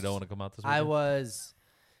my So best. you don't want to come out this I weekend? was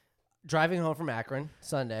driving home from Akron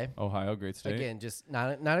Sunday. Ohio, great state. Again, just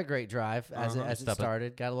not a great drive as Uh-huh. it Step it.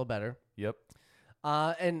 started. Got a little better. Yep.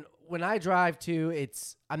 And when I drive too,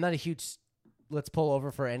 I'm not a huge let's pull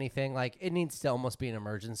over for anything. Like it needs to almost be an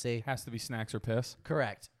emergency. Has to be snacks or piss.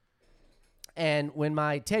 Correct. And when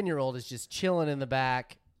my 10-year-old is just chilling in the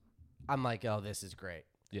back, I'm like, oh, this is great.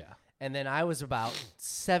 Yeah. And then I was about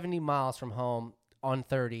 70 miles from home on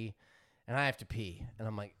 30, and I have to pee. And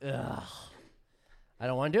I'm like, ugh, I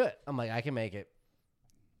don't want to do it. I'm like, I can make it.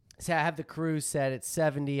 So I have the cruise set at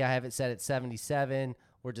 70. I have it set at 77.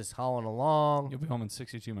 We're just hauling along. You'll be home in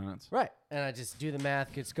 62 minutes. Right. And I just do the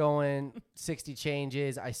math, gets going, 60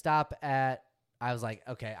 changes. I stop at, I was like,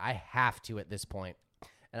 okay, I have to at this point.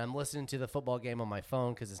 And I'm listening to the football game on my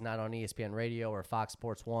phone because it's not on ESPN Radio or Fox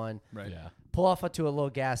Sports 1. Right. Yeah. Pull off to a little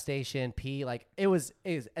gas station, pee. Like, it was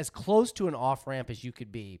as close to an off-ramp as you could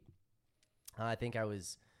be. I think I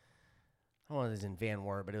was, I don't know if it was in Van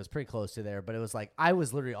Wert, but it was pretty close to there. But it was like, I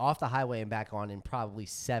was literally off the highway and back on in probably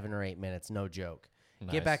 7 or 8 minutes, no joke.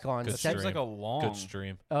 Nice. Get back on. Good set- Seems like a long. Good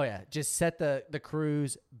stream. Oh, yeah. Just set the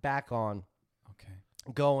cruise back on. Okay.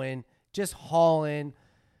 Going, just hauling.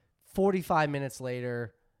 45 minutes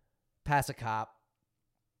later, pass a cop,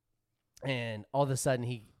 and all of a sudden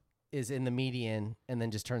he is in the median and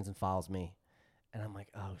then just turns and follows me. And I'm like,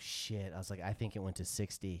 oh, shit. I was like, I think it went to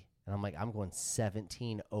 60. And I'm like, I'm going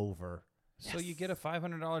 17 over. So you get a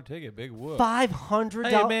 $500 ticket. Big whoop. $500.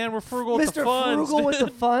 Hey, man, we're frugal with the Mr. funds. Frugal with the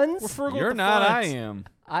funds? We're frugal You're with the not. I funds. am.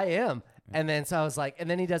 I am. And then so I was like, and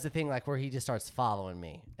then he does the thing like where he just starts following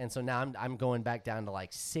me. And so now I'm going back down to like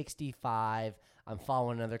 65. I'm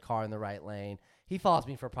following another car in the right lane. He follows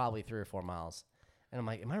me for probably 3 or 4 miles. And I'm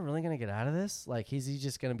like, am I really going to get out of this? Like, is he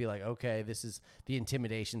just going to be like, okay, this is the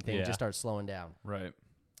intimidation thing. Yeah. Just start slowing down. Right.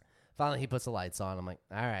 Finally, he puts the lights on. I'm like,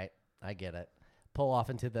 all right, I get it. Pull off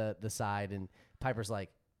into the side, and Piper's like,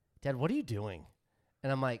 Dad, what are you doing?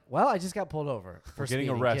 And I'm like, well, I just got pulled over for We're getting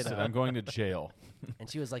speeding, arrested. kiddo." I'm going to jail. And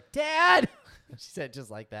she was like, Dad! She said just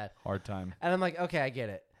like that. Hard time. And I'm like, okay, I get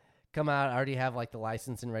it. Come out. I already have like the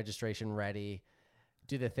license and registration ready.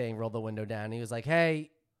 Do the thing, roll the window down. He was like,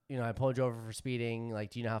 hey, I pulled you over for speeding. Like,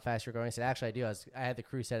 do you know how fast you're going? I said, actually, I do. I had the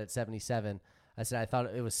cruise set at 77. I said, I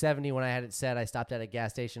thought it was 70 when I had it set. I stopped at a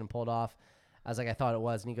gas station and pulled off. I was like, I thought it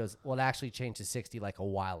was. And he goes, well, it actually changed to 60 like a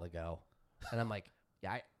while ago. And I'm like,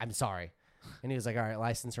 yeah, I'm sorry. And he was like, all right,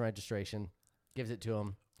 license and registration. Gives it to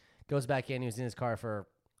him. Goes back in. He was in his car for,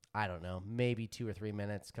 I don't know, maybe 2 or 3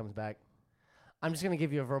 minutes. Comes back. I'm just going to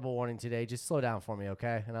give you a verbal warning today. Just slow down for me,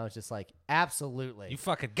 okay? And I was just like, absolutely. You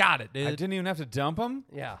fucking got it, dude. I didn't even have to dump him.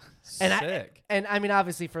 Yeah. Sick. And I mean,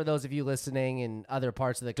 obviously, for those of you listening in other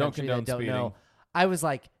parts of the Don't country condone that don't know, speeding. I was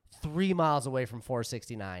like 3 miles away from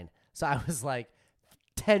 469. So I was like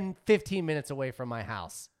 10, 15 minutes away from my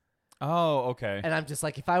house. Oh, okay. And I'm just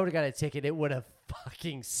like, if I would have got a ticket, it would have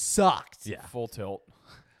fucking sucked. Yeah. Full tilt.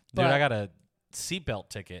 Dude, But- I got a seatbelt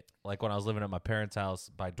ticket. Like when I was living at my parents' house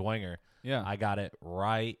by Dwenger, Yeah. I got it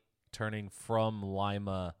right turning from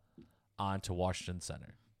Lima onto Washington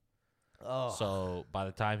Center. Oh. So by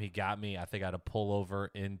the time he got me, I think I had to pull over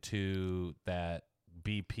into that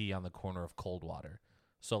BP on the corner of Coldwater.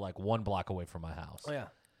 So like 1 block away from my house. Oh, yeah.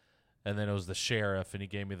 And then it was the sheriff, and he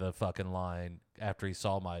gave me the fucking line after he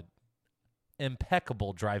saw my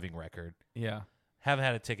impeccable driving record. Yeah. Haven't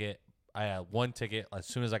had a ticket. I had 1 ticket as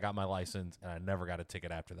soon as I got my license, and I never got a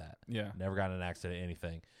ticket after that. Yeah. Never got in an accident,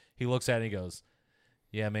 anything. He looks at it and he goes,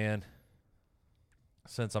 yeah, man,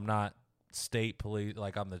 since I'm not state police,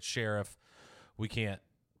 like I'm the sheriff, we can't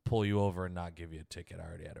pull you over and not give you a ticket. I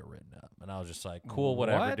already had it written up. And I was just like, cool,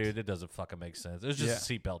 whatever, What? dude. It doesn't fucking make sense. It was just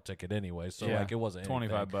a seatbelt ticket anyway, so Yeah. like it wasn't anything.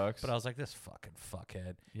 $25. But I was like, this fucking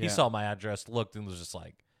fuckhead. Yeah. He saw my address, looked, and was just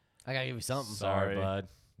like, I got to give you something. sorry, Sorry. bud.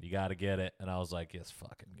 You got to get it. And I was like, this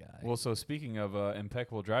fucking guy. Well, so speaking of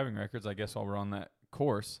impeccable driving records, I guess while we're on that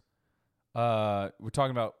course, we're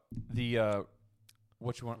talking about the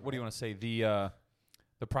what do you want to say, the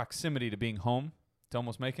proximity to being home, to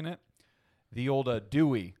almost making it. The old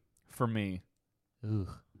Dewey for me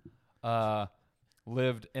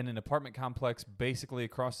lived in an apartment complex basically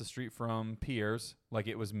across the street from Pierre's. Like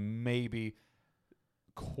it was maybe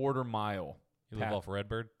quarter mile. You live off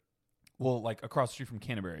Redbird? Well, like across the street from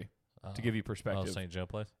Canterbury, to give you perspective. Oh, St. Joe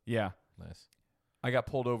place? Yeah. Nice. I got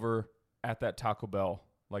pulled over at that Taco Bell,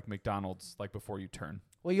 like McDonald's, like before you turn.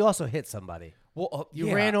 Well, you also hit somebody. Well,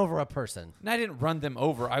 You ran over a person. And I didn't run them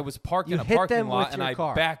over. I was parked You in a hit parking them lot, with and your I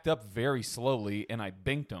car. backed up very slowly, and I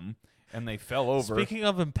binked them, and they fell over. Speaking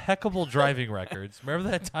of impeccable driving records,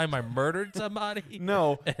 remember that time I murdered somebody?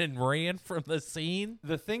 No. And ran from the scene?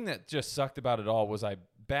 The thing that just sucked about it all was I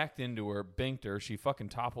backed into her, binked her. She fucking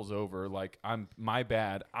topples over. Like, my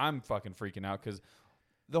bad. I'm fucking freaking out because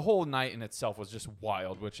the whole night in itself was just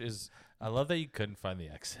wild, which is I love that you couldn't find the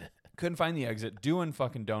exit. couldn't find the exit, doing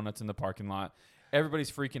fucking donuts in the parking lot. Everybody's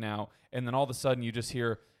freaking out. And then all of a sudden you just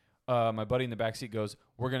hear my buddy in the backseat goes,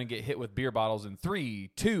 we're going to get hit with beer bottles in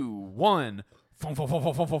 3, 2, 1. Fum, fum, fum,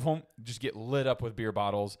 fum, fum, fum, fum. Just get lit up with beer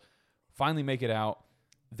bottles. Finally make it out.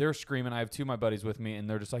 They're screaming. I have 2 of my buddies with me, and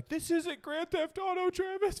they're just like, this isn't Grand Theft Auto,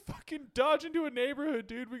 Travis. Fucking dodge into a neighborhood,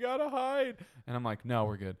 dude. We got to hide. And I'm like, no,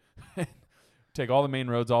 we're good. Take all the main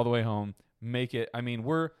roads all the way home. Make it. I mean,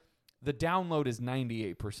 the download is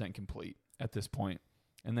 98% complete at this point,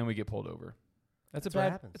 and then we get pulled over. That's what a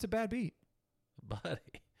bad. happens. It's a bad beat. Buddy,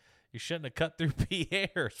 you shouldn't have cut through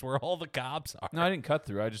Pierre's where all the cops are. No, I didn't cut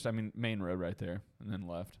through. Main road right there, and then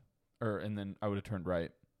left, and then I would have turned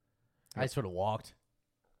right. I sort of walked.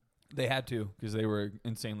 They had to because they were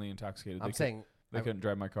insanely intoxicated. I'm saying they couldn't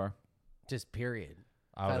drive my car. just period.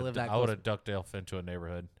 I lived that would close- have ducked off into a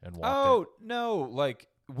neighborhood and walked Oh no! Like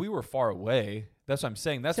we were far away. That's what I'm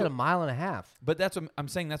saying. That's Said what, a mile and a half. but that's what I'm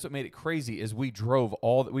saying. That's what made it crazy. Is we drove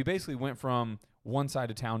we basically went from one side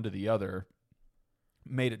of town to the other,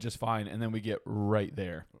 made it just fine, and then we get right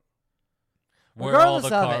there. Where all Regardless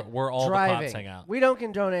the of car, it, where all driving, the cops hang out. we don't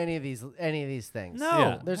condone any of these things. No,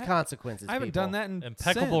 Yeah. There's consequences. I haven't people. done that in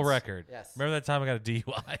Impeccable since. record. Yes. Remember that time I got a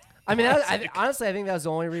DUI? I mean, honestly, I think that was the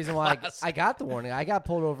only reason why I got the warning. I got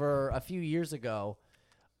pulled over a few years ago.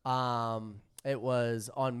 It was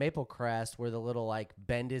on Maple Crest where the little like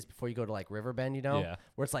bend is before you go to like River Bend, you know, Yeah.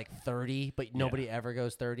 where it's like 30, but nobody ever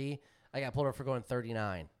goes 30. I got pulled over for going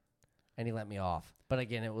 39, and he let me off. But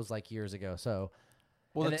again, it was like years ago. So,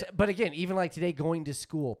 Well, and that's- but again, even like today going to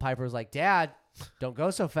school, Piper was like, "Dad, don't go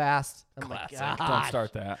so fast." I'm Classic. like, don't "God."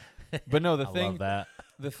 start that. But no, the I thing, love that.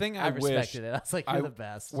 the thing I I wish, respected it. I was like, "You're I- the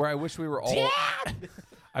best." where I wish we were all, Dad!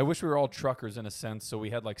 I wish we were all truckers in a sense. So we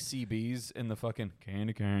had like CBs in the fucking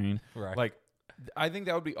candy cane. Right. Like, I think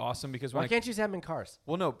that would be awesome because when Why can't you just have them in cars?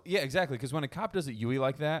 well, no, yeah, exactly. Because when a cop does a Yui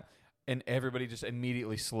like that, and everybody just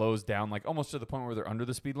immediately slows down, like almost to the point where they're under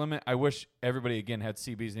the speed limit. I wish everybody again had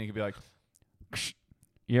CBs and you could be like,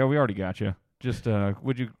 "Yeah, we already got you. Just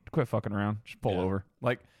would you quit fucking around? Just pull Yeah. over."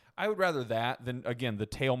 Like, I would rather that than again the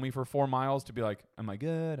tail me for 4 miles to be like, "Am I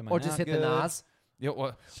good? Am I Or not just hit good?" the NOS. Yeah,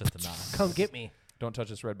 well, Shut the knob. Come get me. don't touch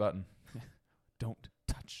this red button. Don't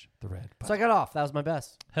touch the red button. So I got off. That was my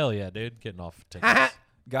best. Hell yeah, dude. Getting off tickets.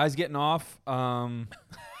 Guys getting off.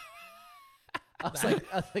 I was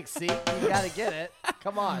like, see, you gotta get it.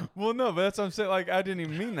 Come on. Well, no, but that's what I'm saying. Like, I didn't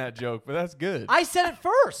even mean that joke, but that's good. I said it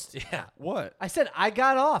first. Yeah. What? I said I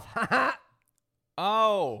got off.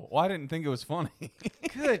 Oh, well, I didn't think it was funny.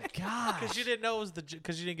 Good God. Because you didn't know it was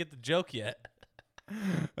because you didn't get the joke yet.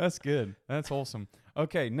 That's good. That's wholesome.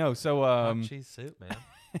 Okay, no. So Cheese soup,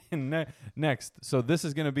 man. next. So this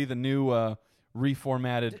is going to be the new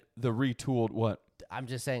reformatted, the retooled what? I'm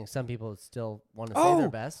just saying, some people still want to say their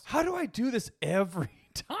best. How do I do this every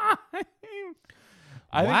time? I think-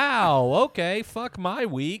 Wow. Okay. Fuck my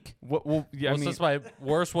week. What? Well, yeah. Well, I mean, since my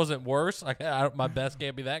worst wasn't worse, my best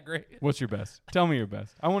can't be that great. what's your best? Tell me your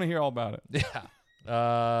best. I want to hear all about it.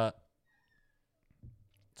 Yeah.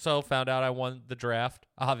 So found out I won the draft.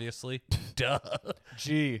 Obviously. Duh.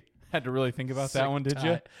 Gee, had to really think about that one, did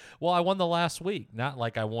you? Sick tie. Well, I won the last week. Not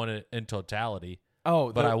like I won it in totality,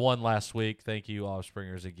 Oh, but I won last week. Thank you,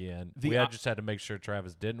 Offspringers, again. The We o- just had to make sure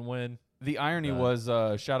Travis didn't win. The irony was,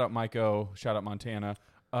 shout out Mike-O, shout out Montana.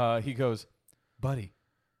 He goes, "Buddy,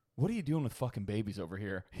 what are you doing with fucking babies over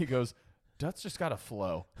here?" He goes, "Dut's just got a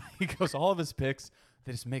flow." He goes, "All of his picks,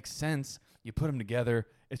 they just make sense. You put them together.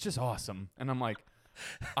 It's just awesome." And I'm like,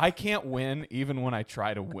 I can't win even when I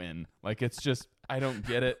try to win. Like, it's just, I don't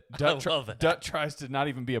get it. Dut, love that. Dut tries to not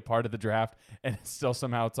even be a part of the draft, and it's still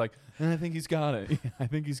somehow it's like, I think he's got it. I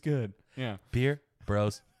think he's good. Yeah. Beer,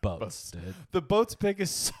 bros, boats, dude. The boats pick is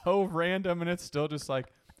so random, and it's still just like,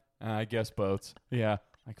 I guess boats. Yeah.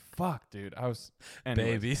 Like, fuck, dude. I was anyways.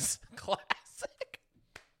 Babies. Classic.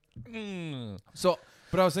 Mm. So,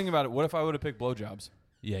 but I was thinking about it. What if I would have picked blowjobs?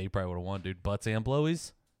 Yeah, you probably would have won, dude. Butts and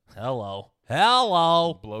blowies. Hello.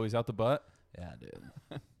 Hello. Blowies out the butt? Yeah, dude.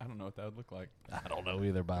 I don't know what that would look like. I don't know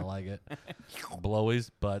either, but I like it. Blowies,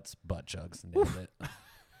 butts, butt chugs. Nailed it.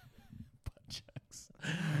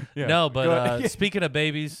 Yeah. No, Go but ahead. speaking of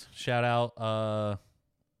babies, shout out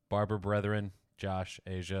Barber Brethren, Josh,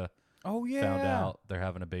 Asia. Oh, yeah. Found out they're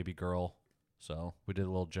having a baby girl. So we did a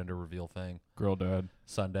little gender reveal thing Girl dad.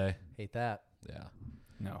 Sunday. Hate that. Yeah.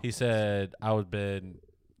 No. He said, I would been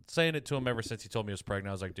saying it to him ever since he told me he was pregnant.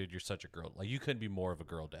 I was like, dude, you're such a girl. Like, you couldn't be more of a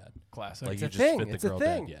girl dad. Classic. Like, It's you a just thing. fit the It's a girl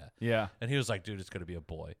thing. dad. Yeah. Yeah. And he was like, dude, it's going to be a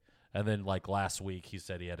boy. And then, like, last week, he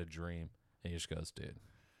said he had a dream. And he just goes, dude,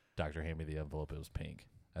 doctor handed me the envelope. It was pink.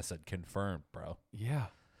 I said, confirmed, bro. Yeah.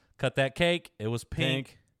 Cut that cake. It was pink.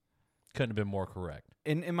 Pink. Couldn't have been more correct.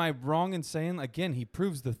 And am I wrong in saying, again, he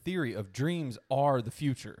proves the theory of dreams are the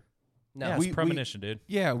future? No. Yeah, we- it's premonition, dude.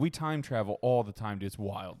 Yeah, we time travel all the time, dude. It's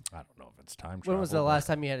wild. I don't know if it's time travel. When was the but- last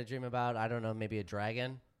time you had a dream about, I don't know, maybe a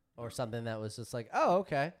dragon or something that was just like, oh,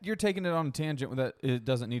 okay. You're taking it on a tangent that it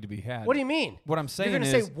doesn't need to be had. What do you mean? What I'm saying You're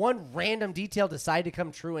going to is, say one random detail decided to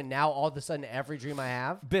come true, and now all of a sudden every dream I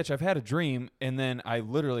have? bitch, I've had a dream, and then I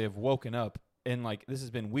literally have woken up, and like this has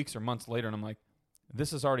been weeks or months later, and I'm like,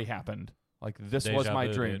 this has already happened. Like this was Deja my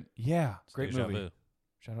vu, dream. dude. Yeah, It's great deja movie. vu.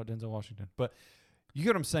 Shout out Denzel Washington. But you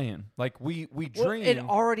get what I'm saying? Like we Well, dream. it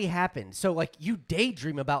already happened. So, like, you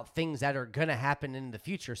daydream about things that are going to happen in the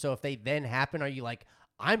future. So, if they then happen, are you like,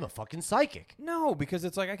 I'm a fucking psychic? no, because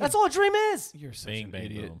it's like I can. That's all a dream is. You're such Bing, an bang,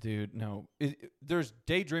 idiot, boom. dude. No, there's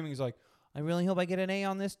daydreaming. Is like, I really hope I get an A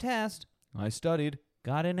on this test. I studied,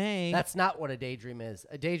 got an A. That's not what a daydream is.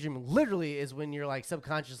 A daydream literally is when you're like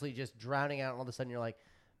subconsciously just drowning out, and all of a sudden you're like,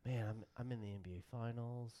 man, I'm in the NBA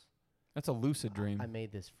Finals. That's a lucid dream. I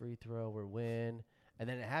made this free throw or win, and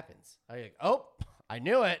then it happens. I'm like, oh, I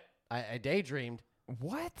knew it. I daydreamed.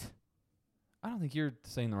 What? I don't think you're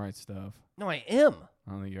saying the right stuff. No, I am.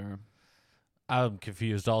 I don't think you are. I'm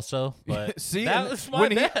confused also, but See, that and was my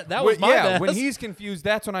when he- bad. That when- was my yeah. best. When he's confused,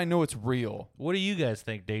 that's when I know it's real. What do you guys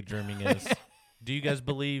think daydreaming is? Do you guys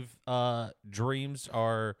believe dreams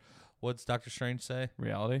are, what's Dr. Strange say?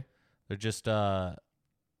 Reality. They're just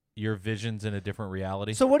your visions in a different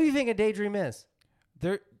reality? So, what do you think a daydream is?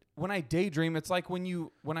 when I daydream, it's like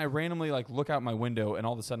when I randomly like look out my window and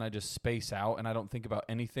all of a sudden I just space out and I don't think about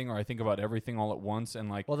anything, or I think about everything all at once, and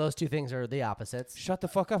like, Well, those two things are the opposites. shut the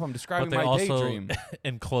fuck up. I'm But describing they my also daydream.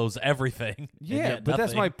 enclose everything. and Yeah, yet but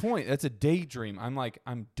that's nothing. my point. That's a daydream.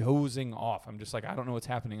 I'm dozing off. I'm just like, I don't know what's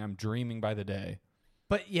happening. I'm dreaming by the day.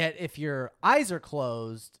 But yet, if your eyes are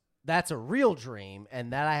closed, that's a real dream,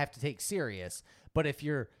 and that I have to take serious. But if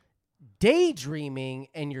you're daydreaming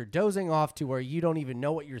and you're dozing off to where you don't even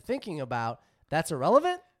know what you're thinking about, that's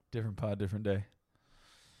irrelevant? Different pod, different day.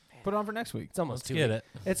 Put it on for next week. It's almost Let's too get e- it.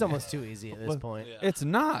 It's almost too easy at this point. Yeah. It's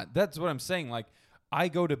not. That's what I'm saying. Like, I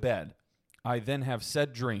go to bed. I then have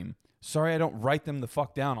said dream. Sorry, I don't write them the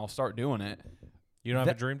fuck down. I'll start doing it. You don't have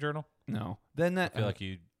That- a dream journal? No. Then that. I feel like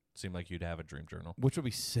you seem like you'd have a dream journal. which would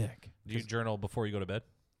be sick. Do you journal before you go to bed?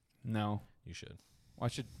 No. You should. I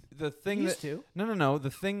should. The thing Used that. to. No. The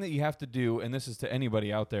thing that you have to do, and this is to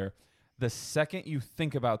anybody out there, the second you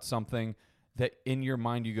think about something that in your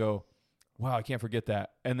mind you go, wow, I can't forget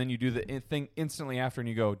that. And then you do the thing instantly after and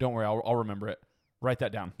you go, don't worry, I'll remember it. Write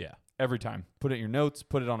that down. Yeah. Every time. Put it in your notes,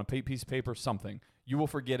 put it on a piece of paper, something. You will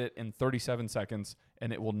forget it in 37 seconds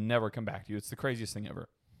and it will never come back to you. It's the craziest thing ever.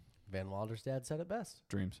 Van Wilder's dad said it best.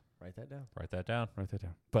 Dreams. Write that down. Write that down. Write that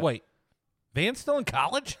down. But Wait, Van's still in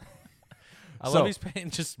college? I So- love he's paying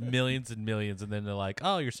just millions and millions, and then they're like,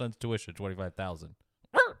 "Oh, your son's tuition $25,000."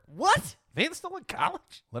 What? Van's still in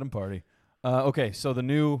college? let him party. Okay, so the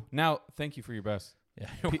new, now, thank you for your best. Yeah,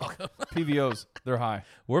 you're welcome. PVOs, they're high.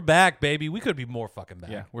 We're back, baby. We could be more fucking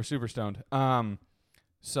back. Yeah, we're super stoned.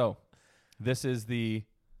 So this is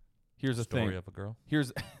here's the Story thing. of a girl.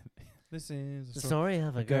 Here's this is The story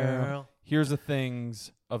of a girl. girl. Here's the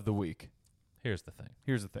things of the week. Here's the thing.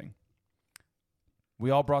 Here's the thing. We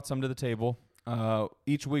all brought some to the table.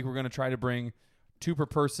 Each week we're going to try to bring 2 per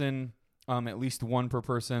person, at least 1 per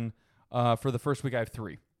person. For the first week I have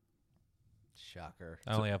 3. Shocker.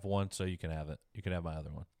 I only have one, so you can have it. You can have my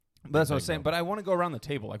other one. But that's what I was Big saying. number. But I want to go around the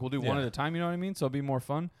table. Like we'll do one Yeah. at a time, you know what I mean? So it'll be more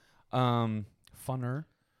fun. Funner.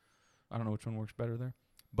 I don't know which one works better there.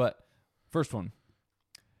 But first one.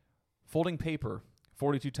 Folding paper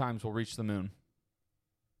 42 times will reach the moon.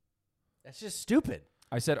 That's just stupid.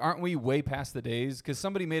 I said, aren't we way past the days? Because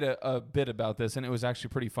somebody made a bit about this, and it was actually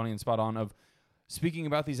pretty funny and spot on, of speaking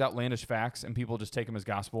about these outlandish facts, and people just take them as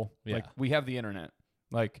gospel. Yeah. Like, we have the internet.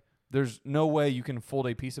 Like, there's no way you can fold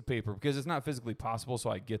a piece of paper, because it's not physically possible, so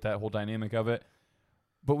I get that whole dynamic of it.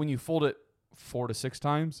 But when you fold it 4 to 6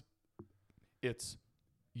 times, it's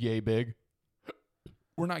yay big.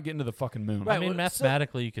 We're not getting to the fucking moon. Right. I mean, well, so-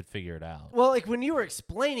 mathematically, you could figure it out. Well, like when you were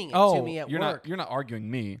explaining it Oh, to me at you're work, not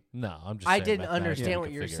arguing me. No, I'm just I saying didn't mathematically understand you what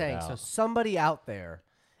could you were figure it saying. So out. somebody out there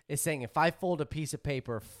is saying if I fold a piece of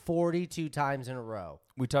paper 42 times in a row.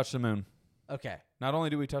 We touched the moon. Okay. Not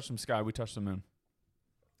only do we touch the sky, we touch the moon.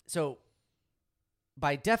 So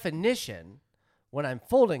by definition, when I'm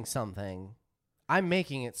folding something, I'm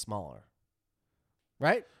making it smaller.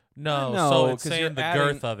 Right? No, No, so it's 'cause saying you're the adding-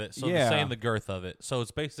 girth of it. So yeah. it's saying the girth of it. So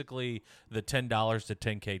it's basically the $10 to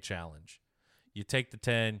 10K challenge. You take the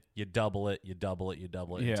 10, you double it, you double it, you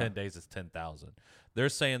double it. Yeah. In 10 days, it's 10,000. They're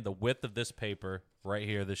saying the width of this paper right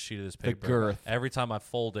here, this sheet of this paper, girth. every time I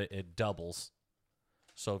fold it, it doubles.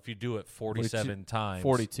 So if you do it 47 times,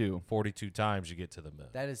 42. 42 times, you get to the moon.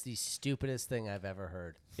 That is the stupidest thing I've ever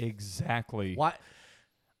heard. Exactly. Why?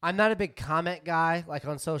 I'm not a big comment guy. Like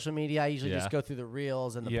on social media, I usually Yeah. just go through the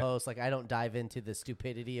reels and the Yeah. posts. Like I don't dive into the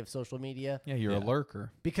stupidity of social media Yeah, you're a Yeah.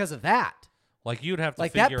 lurker. because of that. Like you'd have to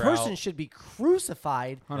Like that figure person out, should be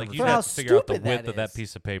crucified like for you'd how have to figure out the stupid width that of that is.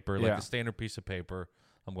 piece of paper, Yeah. like a standard piece of paper.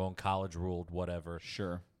 I'm going college ruled, whatever.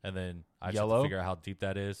 Sure. And then I just have Yellow? to figure out how deep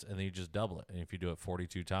that is, and then you just double it. And if you do it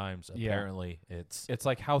 42 times, Yeah. apparently it's It's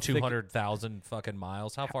like how thick 200,000 fucking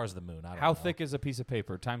miles. How far is the moon? I don't how know. thick is a piece of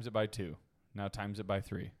paper? Times it by 2. Now times it by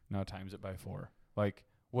 3. Now times it by 4. Like,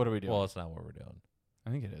 what are we doing? Well, that's not what we're doing. I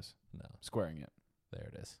think it is. No, Squaring it. there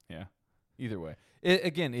it is. Yeah. Either way.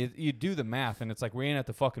 You do the math, and it's like we ain't at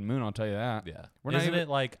the fucking moon, I'll tell you that. Yeah. We're not Isn't even- it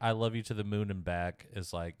like I love you to the moon and back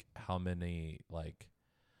is like how many like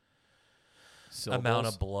amount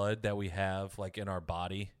Syllables. of blood that we have like in our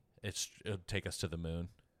body? It'll take us to the moon.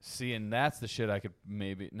 See, and that's the shit I could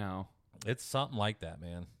maybe... No. It's something like that,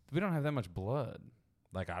 man. We don't have that much blood.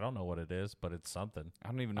 Like I don't know what it is, but it's something. I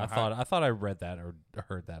don't even know I thought I read that or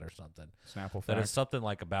heard that or something. Snapple That fact. it's something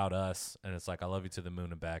like about us, and it's like I love you to the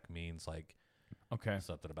moon and back means like Okay.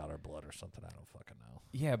 something about our blood or something. I don't fucking know.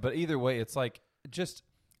 Yeah, but either way, it's like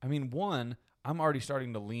one, I'm already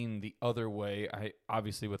starting to lean the other way. I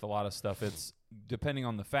obviously with a lot of stuff, it's depending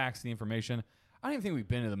on the facts, the information. I don't even think we've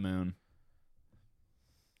been to the moon.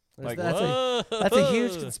 Like, that's a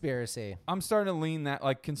huge conspiracy. I'm starting to lean that,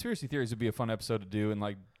 like, conspiracy theories would be a fun episode to do and,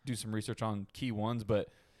 like, do some research on key ones. But,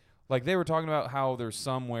 like, they were talking about how there's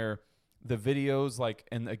some where the videos, like,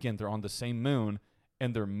 and again, they're on the same moon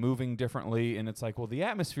and they're moving differently. And it's like, well, the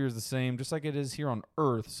atmosphere is the same, just like it is here on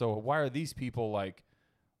Earth. So why are these people, like,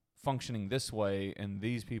 functioning this way and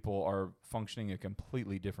these people are functioning a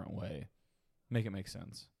completely different way? Make it make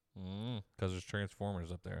sense. Because there's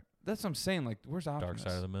Transformers up there. That's what I'm saying. Like, where's Optimus? Dark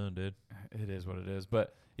side of the moon, dude. It is what it is.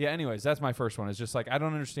 But, yeah, anyways, that's my first one. It's just, like, I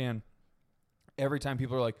don't understand. Every time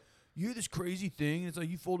people are like, you hear this crazy thing, and it's like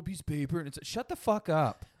you fold a piece of paper, and it's like, shut the fuck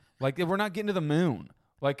up. Like, we're not getting to the moon.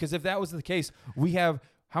 Like, because if that was the case, we have,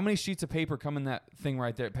 how many sheets of paper come in that thing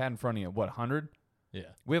right there, pad in front of you? What, 100? Yeah.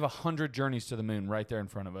 We have 100 journeys to the moon right there in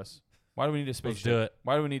front of us. Why do we need a spaceship? Let's do it.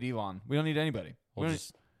 Why do we need Elon? We don't need anybody. We'll We don't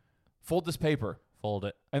just fold this paper, fold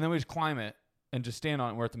it. and then we just climb it and just stand on it.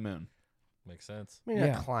 And we're at the moon. Makes sense. I mean,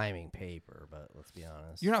 Yeah. not climbing paper, but let's be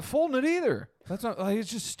honest. You're not folding it either. That's not, like,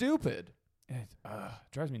 it's just stupid. It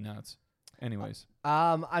drives me nuts. Anyways,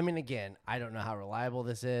 I mean, again, I don't know how reliable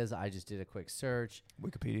this is. I just did a quick search.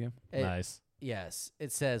 Wikipedia. Nice. Yes,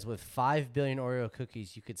 it says with 5 billion Oreo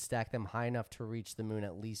cookies, you could stack them high enough to reach the moon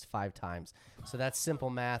at least 5 times. So that's simple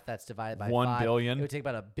math. That's divided by 1 5. billion? It would take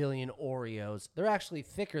about 1 billion Oreos. They're actually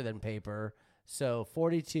thicker than paper. So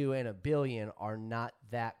 42 and 1 billion are not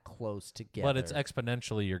that close together. But it's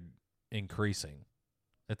exponentially you're increasing.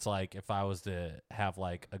 It's like if I was to have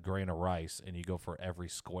like a grain of rice and you go for every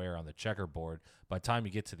square on the checkerboard, by the time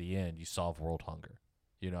you get to the end, you solve world hunger.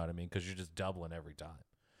 You know what I mean? Because you're just doubling every time.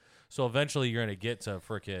 So eventually you're going to get to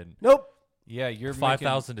freaking Nope. Yeah, you're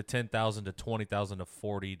 5,000 to 10,000 to 20,000 to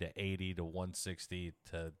 40 to 80 to 160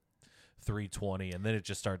 to 320, and then it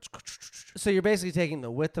just starts. So you're basically taking the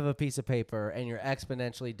width of a piece of paper and you're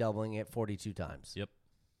exponentially doubling it 42 times. Yep.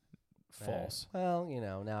 false. Well, you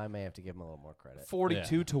know, now I may have to give him a little more credit.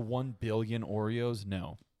 42 to 1 billion Oreos?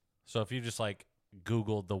 No. So if you just like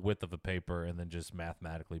Googled the width of a paper and then just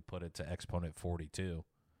mathematically put it to exponent 42,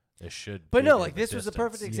 it should. But be no, the like this was a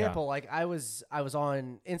perfect distance. example. Like I was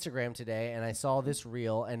on Instagram today and I saw this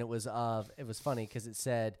reel and it was funny because it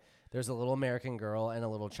said there's a little American girl and a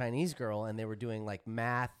little Chinese girl and they were doing like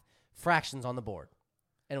math fractions on the board,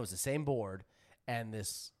 and it was the same board, and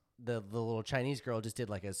the little Chinese girl just did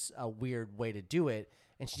like a weird way to do it,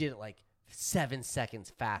 and she did it like 7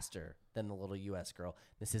 seconds faster than the little U.S. girl.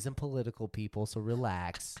 This isn't political, people, so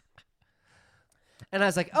relax. And I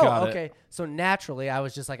was like, oh, Got it. okay. So naturally, I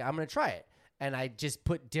was just like, I'm going to try it. And I just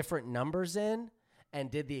put different numbers in and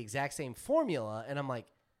did the exact same formula. And I'm like,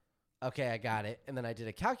 okay, I got it. And then I did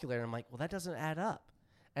a calculator. And I'm like, well, that doesn't add up.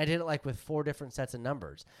 And I did it like with 4 different sets of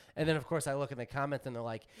numbers. And then, of course, I look in the comments and they're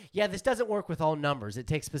like, yeah, this doesn't work with all numbers. It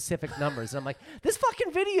takes specific numbers. And I'm like, this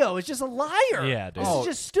fucking video is just a liar. Yeah, dude. This Oh. is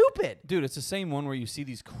just stupid. Dude, it's the same one where you see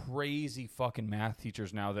these crazy fucking math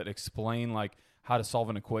teachers now that explain like how to solve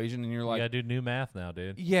an equation, and you're You like, gotta do new math now,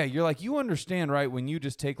 dude. yeah, you're like, you understand, right? When you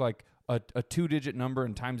just take like a 2-digit number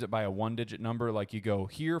and times it by a 1-digit number, like you go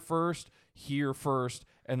here first,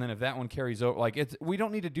 and then if that one carries over, like we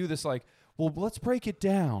don't need to do this like, well, let's break it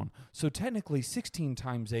down. So technically 16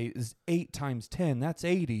 times 8 is 8 times 10. That's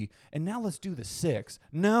 80. And now let's do the 6.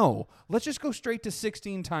 No, let's just go straight to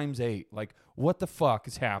 16 times 8. Like, what the fuck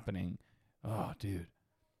is happening? Oh, dude.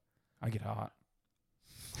 I get hot.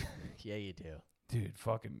 Yeah, you do. Dude,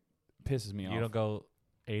 fucking pisses me off. You don't go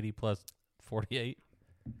 80 plus 48?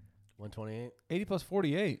 128. 80 plus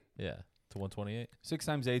 48. Yeah, to 128. 6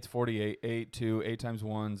 times 8 is 48. 8, 2, 8 times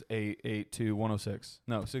 1 is 8, 8, 2, 106.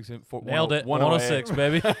 No, 6, 4, Nailed it. 108. 106,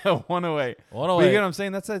 baby. 108. But 108. you get what I'm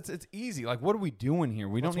saying? It's easy. Like, what are we doing here?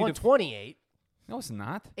 We It's don't need to. 128. No, it's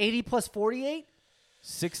not. 80 plus 48?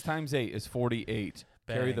 6 times 8 is 48.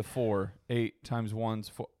 Carry Bang. the 4. 8 times 1's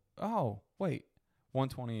 4. Oh, wait.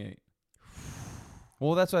 128.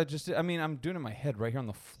 Well, that's what I just did. I mean, I'm doing it in my head right here on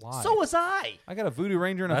the fly. So was I. I got a Voodoo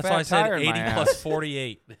Ranger and a That's why I fat said tire in 80 my ass. plus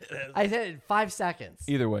 48. I said it in 5 seconds.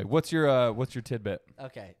 Either way, what's your tidbit?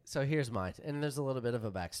 Okay, so here's mine. And there's a little bit of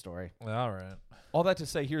a backstory. All right. All that to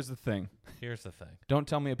say, here's the thing. Here's the thing. Don't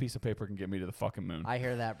tell me a piece of paper can get me to the fucking moon. I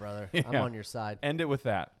hear that, brother. I'm Yeah. on your side. End it with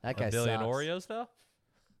that. That guy A billion sucks. Oreos, though?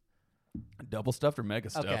 Double stuffed or mega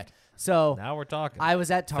stuffed? Okay, so Now we're talking. I was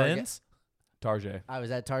at Target. Thins? Tarjay. I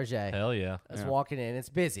was at Target. Hell yeah. I was Yeah. walking in. It's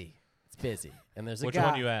busy. It's busy. And there's a Which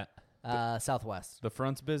guy. one you at? Southwest. The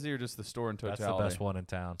front's busy or just the store in totality? That's the best one in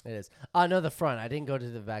town. It is. No, the front. I didn't go to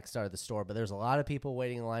the back side of the store, but there's a lot of people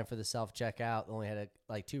waiting in line for the self checkout. Only had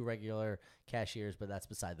like 2 regular cashiers, but that's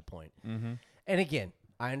beside the point. Mm-hmm. And again,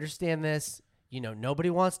 I understand this. nobody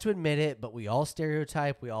wants to admit it, but we all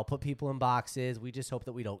stereotype. We all put people in boxes. We just hope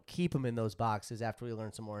that we don't keep them in those boxes after we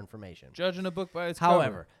learn some more information. Judging a book by its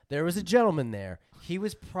However, there was a gentleman there. He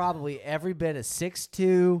was probably every bit of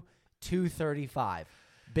 6'2", 235.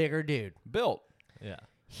 Bigger dude. built. Yeah.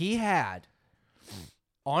 He had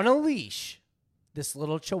on a leash this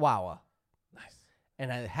little chihuahua. Nice.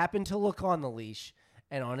 And I happened to look on the leash,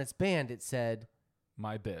 and on its band it said,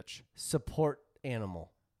 My bitch. support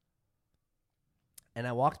animal. And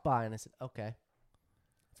I walked by and I said, okay,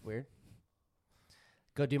 that's weird.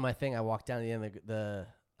 Go do my thing. I walked down to the end of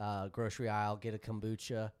the grocery aisle, get a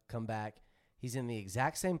kombucha, come back. He's in the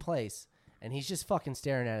exact same place, and he's just fucking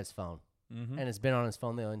staring at his phone. Mm-hmm. And has been on his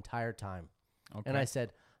phone the entire time. Okay. And I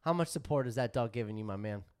said, how much support is that dog giving you, my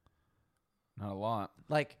man? Not a lot.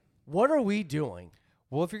 Like, what are we doing?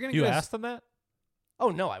 Well, if you're going to You get asked them that? Oh,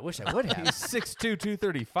 no, I wish I would have. He's 6'2",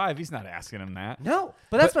 235. He's not asking him that. No,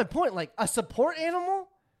 but that's my point. Like, a support animal,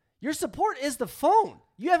 your support is the phone.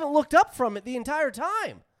 You haven't looked up from it the entire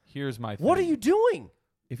time. Here's my thing. What are you doing?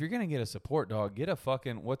 If you're going to get a support dog, get a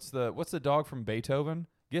fucking what's the dog from Beethoven?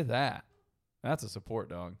 Get that. That's a support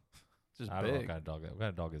dog. It's just I don't know what big. kind of dog that. What kind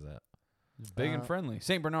of dog is that? It's big and friendly.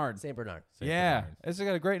 St. Bernard. St. Bernard. Saint Yeah. Bernard. It's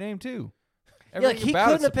got a great name too. Yeah, like Everything he about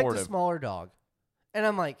couldn't it's have picked a supportive. smaller dog. And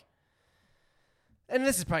I'm like, and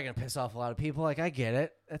this is probably going to piss off a lot of people. Like, I get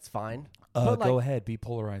it. That's fine. But Go like, ahead, be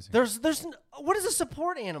polarizing. what is a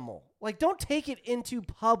support animal? Like, don't take it into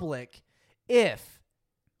public if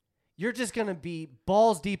you're just going to be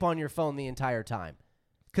balls deep on your phone the entire time.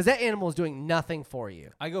 Because that animal is doing nothing for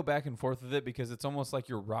you. I go back and forth with it because it's almost like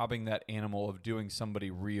you're robbing that animal of doing somebody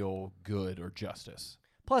real good or justice.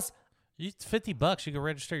 Plus, It's $50. You can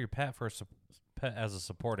register your pet for pet as a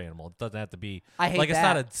support animal. It doesn't have to be. I hate like it's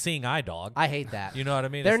not that. a seeing eye dog. I hate that. You know what I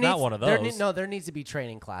mean? It's not one of those. There needs to be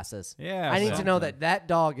training classes. Yeah, I need to know something. that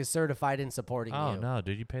dog is certified in supporting Oh you. no,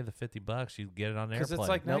 dude! You pay the $50, you get it on the Because airplane. it's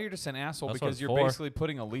like now Nope. you're just an asshole That's what because it's you're for. basically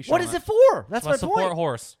putting a leash What on is it. it for? That's my my support point.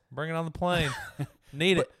 horse. Bring it on the plane.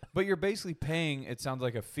 Need it. But you're basically paying, it sounds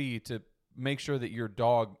like, a fee to make sure that your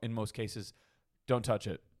dog, in most cases, don't touch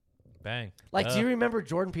it. Bang. Like, do you remember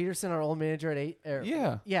Jordan Peterson, our old manager at 8?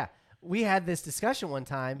 Yeah. Yeah. We had this discussion one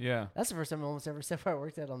time. Yeah. That's the first time I almost ever said where I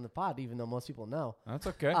worked at on the pod, even though most people know. That's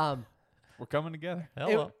okay. We're coming together.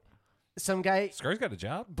 Hello. Some guy Scurry's got a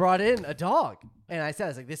job. brought in a dog, and I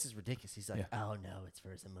was like, this is ridiculous. He's like, oh, no, it's for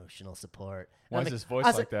his emotional support. And Why I'm is like- his voice I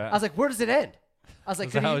was like that? I was like, where does it end? I was like,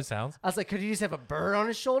 Is that could how he, it sounds? I was like, could he just have a bird on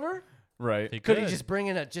his shoulder? Right. He Could he just bring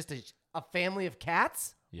in a family of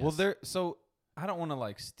cats? Yes. Well, so I don't want to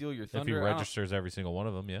like steal your thunder. if he I don't- registers every single one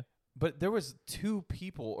of them, yeah. But there was two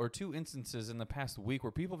instances in the past week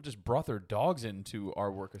where people have just brought their dogs into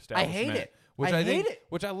our work I establishment. hate it. Which I I hate think, it.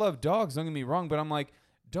 Which I love dogs. Don't get me wrong, but I'm like,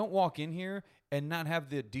 don't walk in here and not have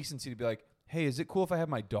the decency to be like, hey, is it cool if I have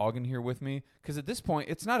my dog in here with me? Because at this point,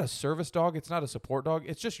 it's not a service dog, it's not a support dog,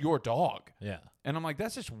 it's just your dog. Yeah. And I'm like,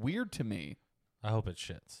 that's just weird to me. I hope it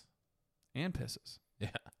shits. And pisses. Yeah.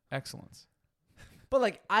 Excellence. But,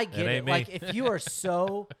 like, I get it. ain't me. Like, if you are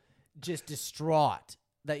so just distraught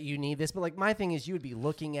that you need this, but, like, my thing is you would be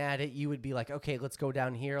looking at it. You would be like, okay, let's go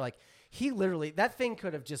down here. Like, he literally, that thing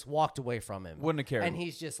could have just walked away from him. Wouldn't have cared. And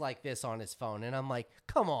he's just like this on his phone. And I'm like,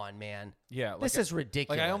 come on, man. Yeah. This is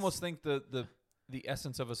ridiculous. Like I almost think the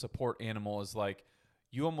essence of a support animal is like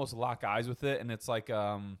you almost lock eyes with it, and it's like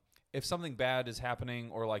if something bad is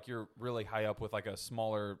happening or like you're really high up with like a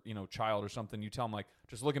smaller child or something, you tell them like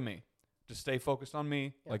just look at me, just stay focused on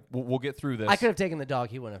me, like we'll get through this. I could have taken the dog.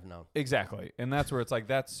 He wouldn't have known. Exactly, and that's where it's like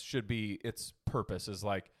that should be its purpose is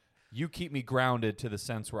like you keep me grounded to the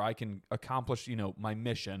sense where I can accomplish my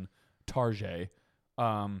mission, Tarjay,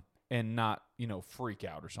 and not freak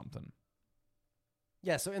out or something.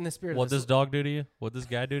 Yeah, so in the spirit What of does dog do to you? What does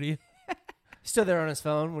guy do to you? stood there on his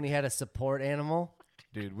phone when he had a support animal.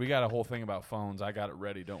 Dude, we got a whole thing about phones. I got it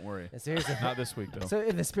ready. Don't worry. And so, here's the, Not this week though. so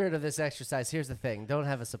in the spirit of this exercise, here's the thing. Don't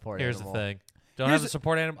have a support Here's animal. the thing. Don't Here's have a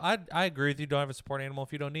support animal. I agree with you. Don't have a support animal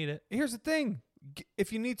if you don't need it. Here's the thing.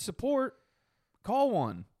 If you need support, call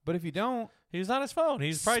one. But if you don't, He was on his phone.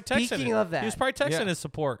 He's probably texting. Speaking of that, he was probably texting Yeah. his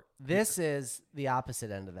support. This is the opposite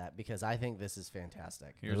end of that because I think this is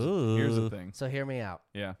fantastic. here's Ooh. the thing. So hear me out.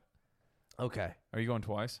 Yeah. Okay, Are you going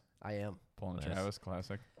twice? I am. Pulling a Nice. Travis,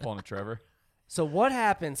 classic. Pulling a Trevor. So what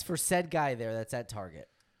happens for said guy there that's at Target?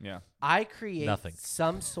 Yeah. I create Nothing.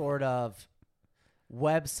 some sort of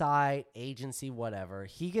website, agency, whatever.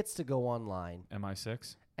 He gets to go online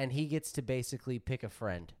MI6. and he gets to basically pick a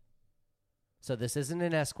friend. So this isn't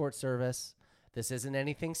an escort service. This isn't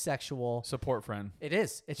anything sexual. Support friend. It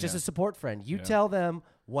is. It's just Yeah. a support friend. You Yeah. tell them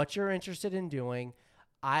what you're interested in doing.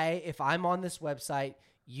 If I'm on this website,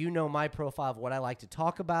 you know my profile of what I like to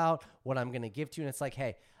talk about, what I'm going to give to you. And it's like,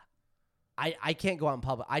 hey, I can't go out in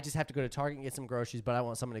public. I just have to go to Target and get some groceries, but I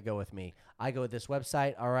want someone to go with me. I go to this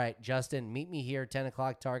website. All right, Justin, meet me here, 10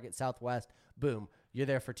 o'clock, Target Southwest. Boom. You're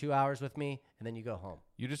there for 2 hours with me, and then you go home.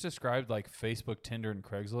 You just described like Facebook, Tinder, and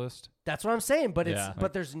Craigslist. That's what I'm saying, but Yeah.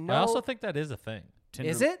 but there's no. I also think that is a thing. Tinder,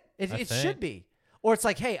 Is it? It I should think. be. Or it's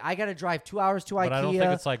like, hey, I got to drive 2 hours to IKEA. But I don't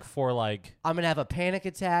think it's like for like. I'm going to have a panic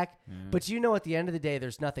attack. But you know, at the end of the day,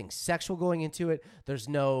 there's nothing sexual going into it. There's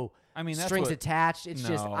no I mean, that's strings what- attached. It's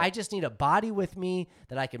just, No. I just need a body with me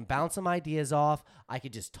that I can bounce some ideas off. I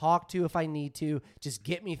could just talk to if I need to. Just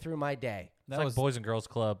get me through my day. It's like Boys and Girls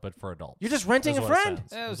Club, but for adults. You're just renting That's a what it friend. sounds-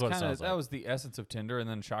 That that's was what it kind of sounds like. that was the essence of Tinder, and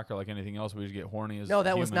then shocker, like anything else, we just get horny as No,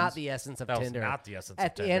 that was not humans. the essence of That was Tinder. not the essence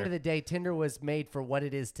At of the end Tinder. of the day, Tinder was made for what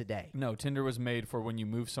it is today. No, Tinder was made for when you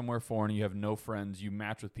move somewhere foreign and you have no friends, you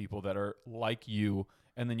match with people that are like you,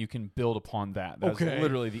 and then you can build upon that. That's Okay.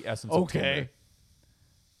 literally the essence of Tinder.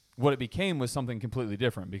 What it became was something completely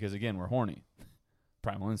different because, again, we're horny.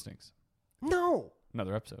 Primal Instincts. No,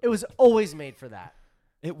 Another episode. it was always made for that.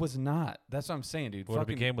 It was not. That's what I'm saying, dude. What it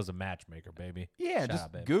Fucking- became was a matchmaker, baby. Yeah, Shut just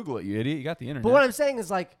up, baby. Google it, you idiot. You got the internet. But what I'm saying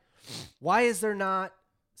is, like, why is there not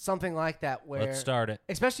something like that where, Let's start it.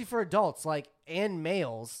 especially for adults, like, and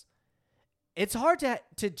males, it's hard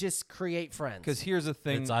to just create friends. Because here's the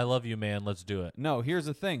thing. It's I love you, man. Let's do it. No, here's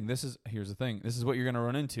the thing. Here's the thing. This is what you're going to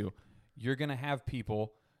run into. You're going to have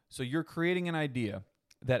people. So you're creating an idea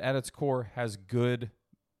that at its core has good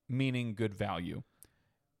meaning, good value.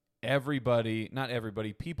 Not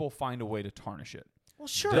everybody, people find a way to tarnish it. Well,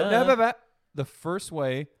 sure. The first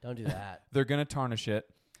way Don't do that. they're going to tarnish it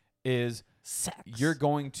is Sex. you're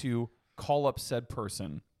going to call up said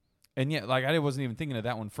person. And yet, like, I wasn't even thinking of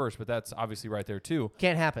that one first, but that's obviously right there too.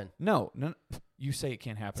 Can't happen. No, you say it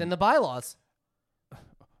can't It's happen. in the bylaws.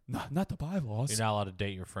 not the bylaws. You're not allowed to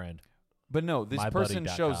date your friend. But no, this person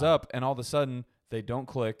MyBuddy.com. shows up and all of a sudden they don't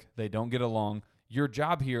click, they don't get along. Your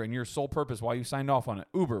job here and your sole purpose why you signed off on it.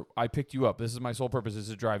 Uber, I picked you up. This is my sole purpose is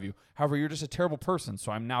to drive you. However, you're just a terrible person,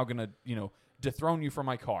 so I'm now going to, dethrone you from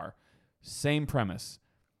my car. Same premise.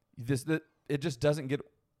 It just doesn't get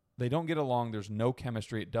they don't get along. There's no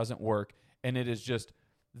chemistry. It doesn't work, and it is just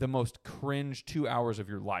the most cringe 2 hours of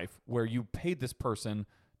your life where you paid this person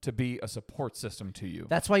to be a support system to you.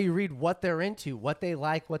 That's why you read what they're into, what they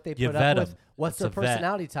like, what they You put vet up with, 'em. what's It's their a vet.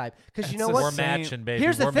 personality type. Because you know It's what? We're Same- matching, baby.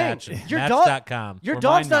 Here's the We're thing. matching. Your dog- Match.com. Your We're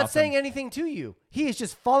dog's not mind-mouthing. saying anything to you. He is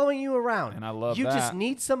just following you around. And I love you that. just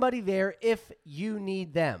need somebody there if you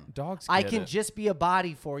need them. Dogs I get can it. just be a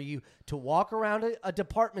body for you to walk around a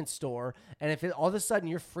department store, and if all of a sudden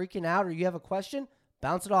you're freaking out or you have a question,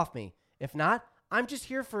 bounce it off me. If not, I'm just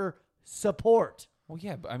here for support. Well,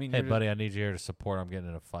 yeah, but I mean, Hey, you're just- buddy, I need you here to support. I'm getting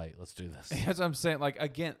in a fight. Let's do this. That's what I'm saying. Like,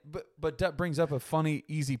 again, but that brings up a funny,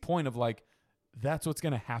 easy point of like, that's what's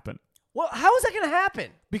going to happen. Well, how is that going to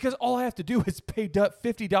happen? Because all I have to do is pay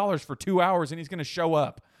 $50 for 2 hours and he's going to show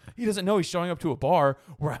up. He doesn't know he's showing up to a bar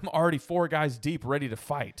where I'm already 4 guys deep ready to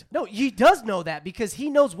fight. No, he does know that because he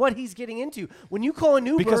knows what he's getting into. When you call an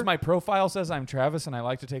Uber, Because my profile says I'm Travis and I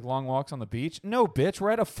like to take long walks on the beach. No, bitch, we're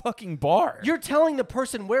at a fucking bar. you're telling the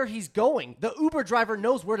person where he's going. The Uber driver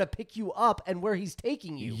knows where to pick you up and where he's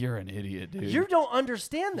taking you. You're an idiot, dude. You don't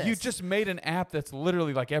understand this. You just made an app that's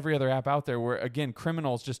literally like every other app out there where, again,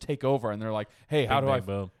 criminals just take over and they're like, hey, how Bing, do bang, I...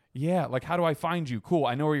 boom. Yeah, like, how do I find you? Cool,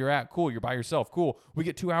 I know where you're at. Cool, you're by yourself. Cool, we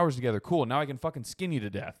get 2 hours together. Cool, now I can fucking skin you to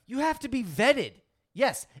death. You have to be vetted.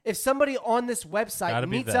 Yes, if somebody on this website Gotta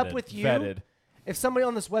be meets up vetted. with you, Vetted. if somebody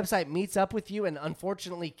on this website meets up with you and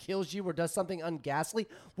unfortunately kills you or does something unghastly,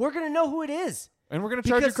 we're going to know who it is. And we're going to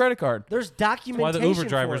charge your Because credit card. There's That's why documentation the Uber for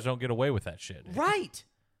drivers it. don't get away with that shit. Right.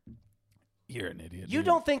 You're an idiot. You dude.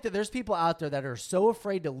 don't think that there's people out there that are so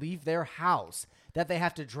afraid to leave their house that they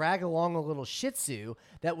have to drag along a little Shih Tzu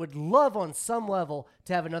that would love on some level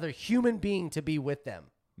to have another human being to be with them.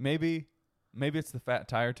 Maybe it's the fat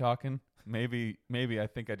tire talking. Maybe I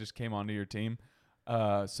think I just came onto your team.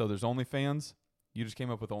 So there's OnlyFans. You just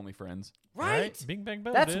came up with OnlyFriends. Right. Bing, bang,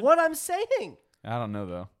 boom. That's dude. what I'm saying. I don't know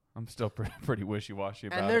though. I'm still pretty wishy-washy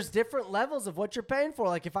about And there's different levels of what you're paying for.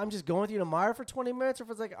 Like if I'm just going with you to Meijer for 20 minutes, or if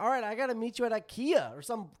it's like, all right, I got to meet you at IKEA or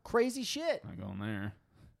some crazy shit. it. I'm not going there.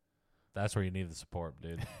 That's where you need the support,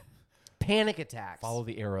 dude. Panic attacks. Follow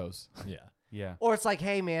the arrows. Yeah. Yeah. Or it's like,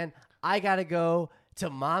 hey, man, I got to go to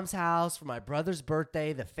mom's house for my brother's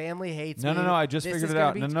birthday. The family hates me. No. I just This figured is it gonna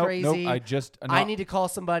out. be No. crazy. I No. need to call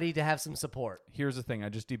somebody to have some support. Here's the thing. I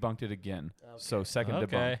just debunked it again. Okay. So second debunk.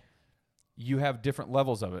 Okay. You have different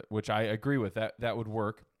levels of it, which I agree with. That would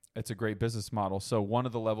work. It's a great business model. So one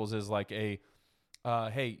of the levels is like a,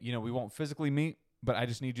 hey, we won't physically meet, but I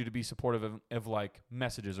just need you to be supportive of like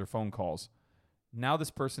messages or phone calls. Now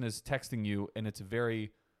this person is texting you, and it's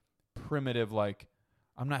very primitive, like,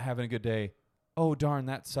 I'm not having a good day. Oh, darn,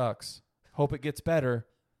 that sucks. Hope it gets better.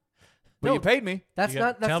 But No, you paid me. That's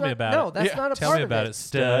not. That's tell not, me about no, it. that's Yeah. not a Tell part me of about it. it,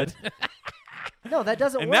 stud. No, that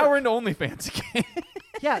doesn't And work. now we're into OnlyFans again.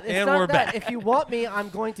 Yeah, it's And not we're that. back. If you want me, I'm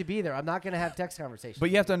going to be there. I'm not going to have text conversations.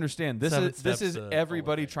 But you have to understand, this Seven is this steps is to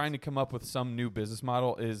everybody OnlyFans. trying to come up with some new business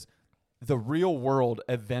model. Is the real world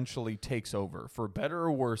eventually takes over. For better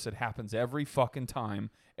or worse, it happens every fucking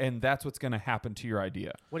time, and that's what's going to happen to your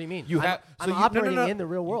idea. What do you mean? You I'm, have I'm so you, no, operating no, no. in the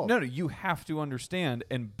real world. No, you have to understand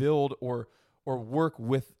and build or work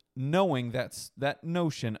with knowing that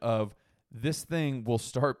notion of this thing will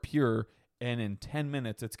start pure, and in 10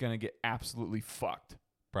 minutes it's going to get absolutely fucked.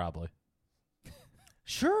 Probably.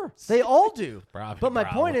 Sure, they all do. Probably. But my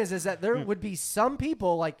point is that there would be some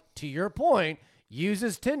people, like to your point,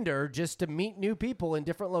 uses Tinder just to meet new people in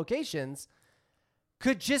different locations,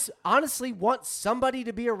 could just honestly want somebody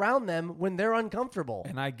to be around them when they're uncomfortable.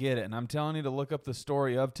 And I get it. And I'm telling you to look up the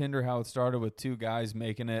story of Tinder, how it started with two guys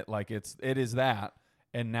making it like it is that,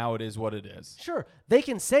 and now it is what it is. Sure, they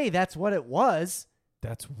can say that's what it was,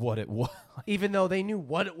 That's what it was. even though they knew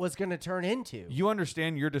what it was going to turn into. You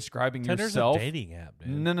understand you're describing Tinder's yourself. a dating app, dude.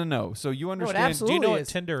 No. So you understand. absolutely Do you know what is.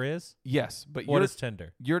 Tinder is? Yes, but What is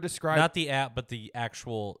Tinder? you're describing. Not the app, but the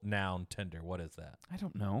actual noun Tinder. What is that? I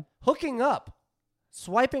don't know. Hooking up,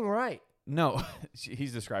 swiping right. No,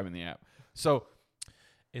 he's describing the app. So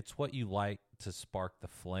It's what you like to spark the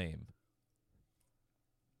flame.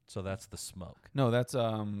 So that's the smoke. no, that's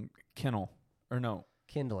Kindle or no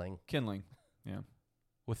Kindling. kindling. Yeah.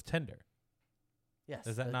 With Tinder. Yes.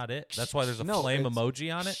 Is that but- not it? That's why there's a No, flame it's-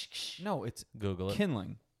 emoji on it? No, it's Google it.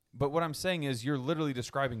 kindling. But what I'm saying is you're literally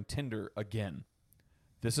describing Tinder again.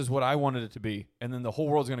 This is what I wanted it to be, and then the whole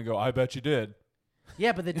world's gonna go, I bet you did.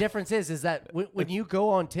 Yeah, but the difference is that when you go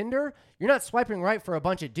on Tinder, you're not swiping right for a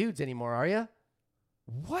bunch of dudes anymore, are you?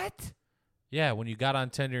 What? Yeah, when you got on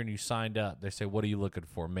Tinder and you signed up, they say, what are you looking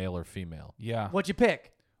for, male or female? Yeah. What'd you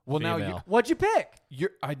pick? Well, now Female. What'd you pick?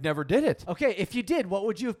 I never did it. Okay, if you did, what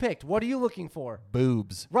would you have picked? What are you looking for?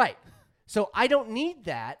 Boobs. Right. So I don't need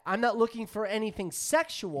that. I'm not looking for anything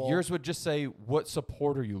sexual. Yours would just say, what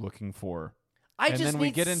support are you looking for? I and just then need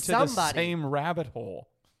we get into somebody. the same rabbit hole.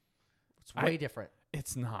 It's way different.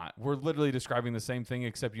 It's not. We're literally describing the same thing,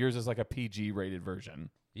 except yours is like a PG rated version.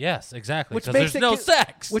 Yes, exactly. Which Because makes there's it no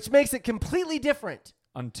sex. Which makes it completely different.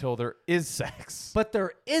 Until there is sex. But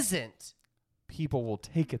there isn't. People will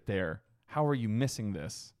take it there. How are you missing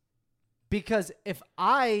this? Because if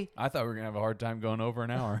I I thought we were going to have a hard time going over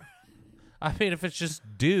an hour. I mean, if it's just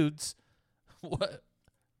dudes, what?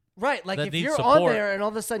 right, like That if needs you're on support. there and all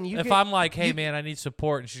of a sudden you If get, I'm like, hey, you- man, I need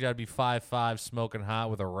support, and she's got to be 5'5", smoking hot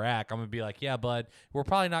with a rack, I'm going to be like, yeah, bud, we're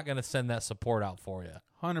probably not going to send that support out for you.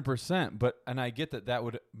 100%. And I get that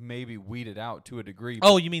would maybe weed it out to a degree.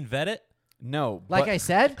 Oh, you mean vet it? No. like but I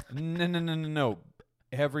said, No.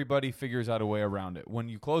 Everybody figures out a way around it. When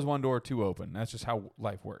you close one door, two open. That's just how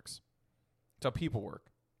life works. It's how people work.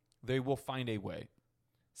 They will find a way.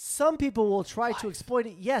 some people will try to exploit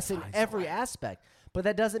it, yes, in Finds every a way. aspect. But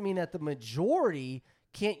that doesn't mean that the majority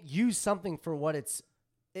can't use something for what it's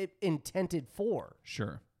intended for.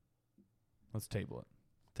 Sure. Let's table it.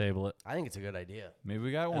 Table it. I think it's a good idea. Maybe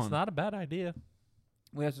we got one. It's not a bad idea.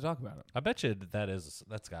 We have to talk about it. I bet you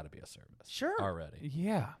that's got to be a service. Sure. Already.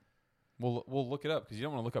 Yeah. We'll look it up because you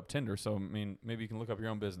don't want to look up Tinder. So I mean, maybe you can look up your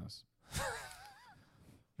own business.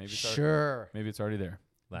 Maybe it's Sure. maybe it's already there.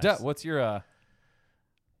 Nice. Duh, what's your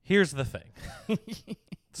Here's the thing.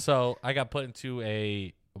 So I got put into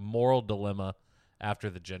a moral dilemma after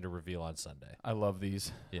the gender reveal on Sunday. I love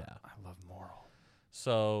these. Yeah. I love moral.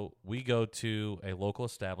 So we go to a local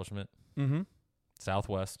establishment, Mm-hmm.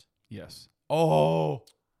 Southwest, Yes. Oh.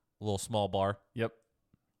 a little small bar, Yep.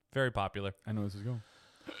 very popular. I know where this is going.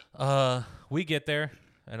 We get there,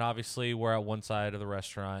 and obviously we're at one side of the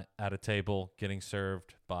restaurant at a table getting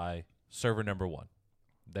served by server number one.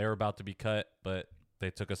 They were about to be cut, but they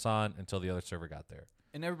took us on until the other server got there.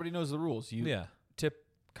 And everybody knows the rules. You Yeah. tip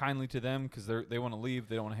kindly to them because they want to leave.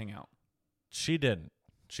 They don't want to hang out. She didn't.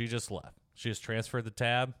 She just left. She just transferred the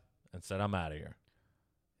tab and said, I'm out of here.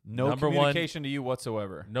 No Number one- communication to you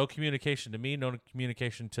whatsoever. No communication to me, no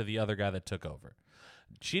communication to the other guy that took over.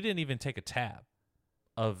 She didn't even take a tab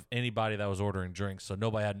of anybody that was ordering drinks, so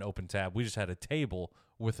nobody had an open tab. We just had a table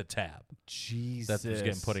with a tab. Jesus. That's what's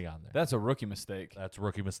getting putting on there. That's a rookie mistake. That's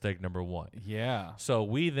rookie mistake number one. Yeah. So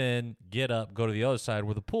we then get up, go to the other side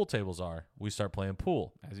where the pool tables are. We start playing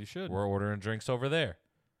pool. As you should. We're ordering drinks over there.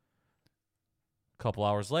 A couple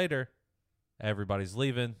hours later, everybody's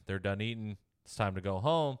leaving. They're done eating. It's time to go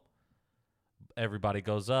home. Everybody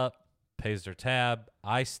goes up, pays their tab.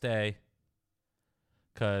 I stay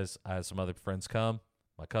because I had some other friends come.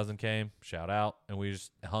 My cousin came, shout out, and we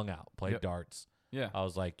just hung out, played darts. Yeah. I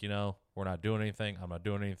was like, we're not doing anything. I'm not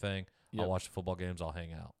doing anything. Yep. I'll watch the football games. I'll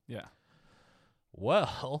hang out. Yeah.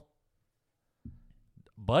 Well,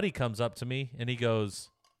 buddy comes up to me and he goes,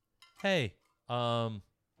 hey, your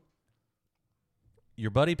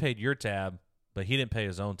buddy paid your tab, but he didn't pay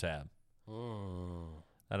his own tab.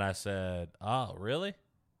 And I said, oh, really?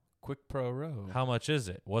 Quick Pro Row. How much is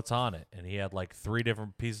it? What's on it? And he had like 3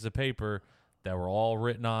 different pieces of paper that were all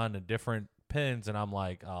written on in different pens. And I'm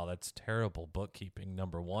like, oh, that's terrible bookkeeping.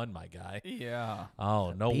 Number one, my guy. Yeah.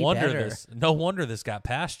 Oh, no Be wonder better. No wonder this got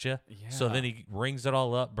past you. Yeah. So then he rings it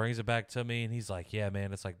all up, brings it back to me, and he's like, yeah,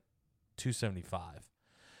 man, it's like $275.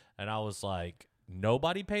 And I was like,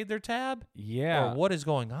 nobody paid their tab? Yeah. Or what is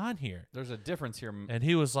going on here? There's a difference here. And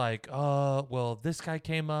he was like, well, this guy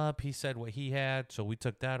came up. He said what he had, so we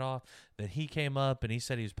took that off. Then he came up, and he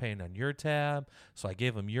said he was paying on your tab. So I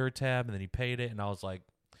gave him your tab, and then he paid it. And I was like,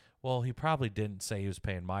 well, he probably didn't say he was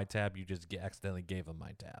paying my tab. You just accidentally gave him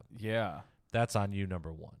my tab. Yeah. That's on you,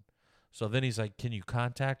 number one. So then he's like, can you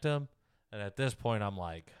contact him? And at this point, I'm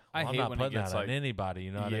like, I I'm hate not when it putting gets that on like- anybody.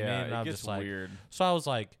 You know what I mean? Yeah, And it I'm gets just like, weird. so I was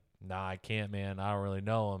like, nah, I can't, man. I don't really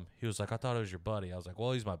know him. He was like, I thought it was your buddy. I was like,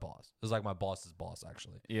 well, he's my boss. It was like my boss's boss,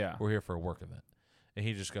 actually. Yeah. We're here for a work event. And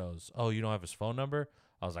he just goes, oh, you don't have his phone number?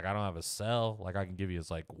 I was like, I don't have his cell. Like, I can give you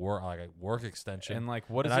his like work extension. And like,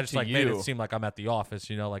 what is and I it just to like you? made it seem like I'm at the office,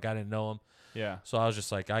 like I didn't know him. Yeah. So I was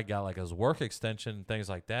just like, I got like his work extension and things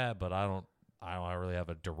like that, but I don't really have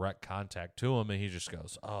a direct contact to him. And he just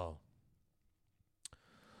goes, oh,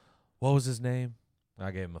 what was his name?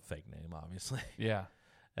 I gave him a fake name, obviously. Yeah.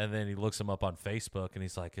 And then he looks him up on Facebook and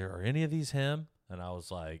he's like, are any of these him? And I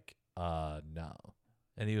was like, no.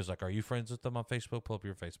 And he was like, are you friends with them on Facebook? Pull up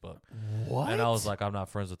your Facebook. What? And I was like, I'm not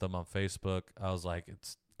friends with them on Facebook. I was like,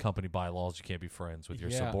 it's company bylaws. You can't be friends with your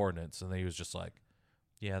Yeah. subordinates. And then he was just like,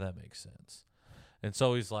 yeah, that makes sense. And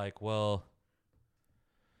so he's like, well,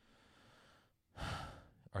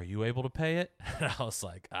 are you able to pay it? And I was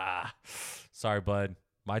like, sorry, bud.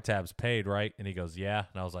 My tab's paid, right? And he goes, yeah.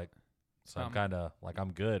 And I was like, so I'm kind of like,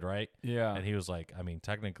 I'm good, right? Yeah. And he was like, I mean,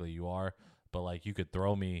 technically you are, but like you could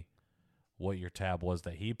throw me what your tab was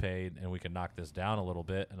that he paid and we could knock this down a little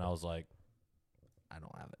bit. And I was like, I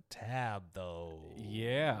don't have a tab though.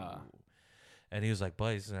 Yeah. And he was like,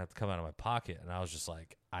 but he's going to have to come out of my pocket. And I was just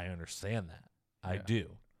like, I understand that. I Yeah. do,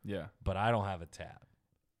 Yeah. but I don't have a tab.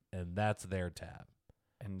 And that's their tab.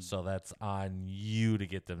 And So that's on you to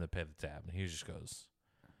get them to pay the tab. And he just goes,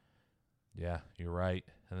 yeah, you're right.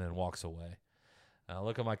 And then walks away. And I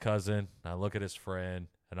look at my cousin, and I look at his friend,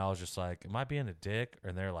 and I was just like, am I being a dick?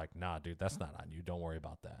 And they're like, nah, dude, that's not on you. Don't worry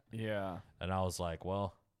about that. yeah. And I was like,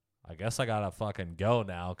 well, I guess I got to fucking go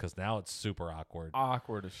now because now it's super awkward.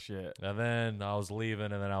 Awkward as shit. And then I was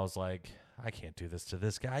leaving, and then I was like, I can't do this to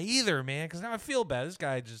this guy either, man, because now I feel bad. This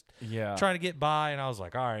guy just Yeah. trying to get by, and I was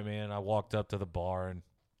like, all right, man. I walked up to the bar and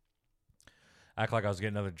act like I was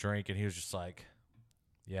getting another drink, and he was just like,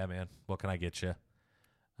 yeah, man, what can I get you?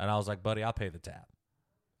 And I was like, buddy, I'll pay the tab.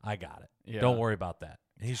 I got it. Yeah. Don't worry about that.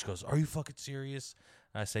 And he just goes, are you fucking serious?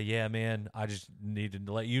 And I say, yeah, man, I just needed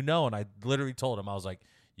to let you know. And I literally told him, I was like,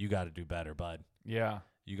 you got to do better, bud. Yeah.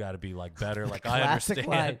 You got to be like better. Like I Classic understand.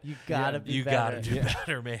 line. You gotta be You better. got to do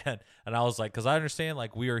better, man. And I was like, because I understand,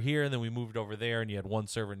 like we were here and then we moved over there, and you had one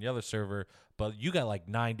server and the other server, but you got like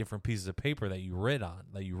 9 different pieces of paper that you wrote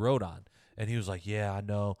on. And he was like, yeah, I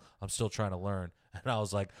know. I'm still trying to learn. And I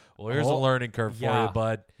was like, well, here's a Oh, learning curve for yeah. you,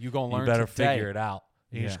 bud. You gonna learn You better today. figure it out.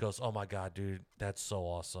 And he Yeah. just goes, oh my God, dude, that's so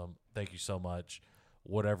awesome. Thank you so much.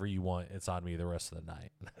 Whatever you want, it's on me the rest of the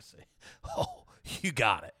night. And I say, oh, you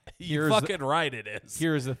got it. You're Here's the- fucking right, it is.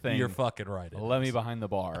 Here's the thing. You're fucking right. it Let me is. behind the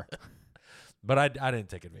bar. But I didn't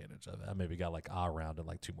take advantage of it. I maybe got like a round and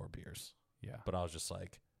like 2 more beers. Yeah. But I was just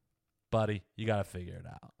like, buddy, you got to figure it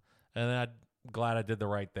out. And then I'm glad I did the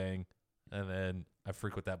right thing. And then I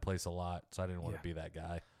frequent that place a lot, so I didn't want to Yeah. be that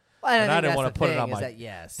guy. Well, And I think didn't wanna that's the put it thing on is my- that,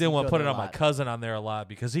 yes, Didn't you want to go put it there on a my lot. cousin on there a lot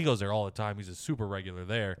because he goes there all the time. He's a super regular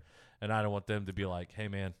there. And I don't want them to be like, hey,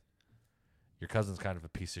 man, your cousin's kind of a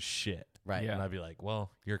piece of shit. Right. Yeah. And I'd be like,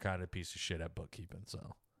 well, you're kind of a piece of shit at bookkeeping,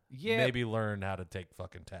 so Yeah. maybe learn how to take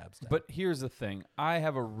fucking tabs down. But here's the thing. I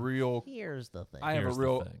have a real Here's the thing. Here's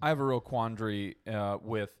the thing. I have a real quandary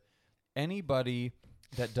with anybody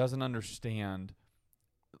that doesn't understand,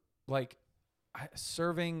 like,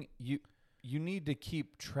 serving you. You need to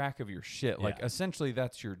keep track of your shit. Like, Yeah. essentially,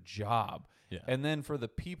 that's your job. Yeah. And then for the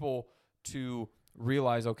people to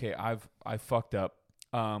realize, okay, I fucked up.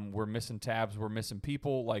 we're missing tabs, we're missing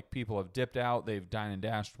people, like people have dipped out, they've dined and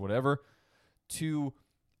dashed, whatever, to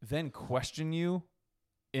then question you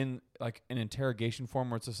in like an interrogation form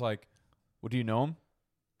where it's just like, well, do you know them?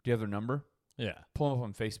 Do you have their number? Yeah. Pull them up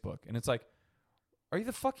on Facebook. And it's like, are you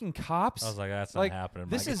the fucking cops? I was like, that's Like, not happening.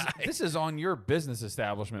 This my is guy. this is on your business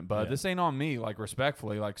establishment, bud. Yeah. This ain't on me. Like,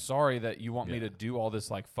 respectfully, like, sorry that you want me Yeah. to do all this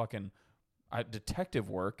like fucking detective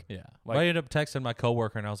work. Yeah. Like- I ended up texting my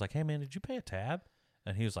coworker and I was like, hey, man, did you pay a tab?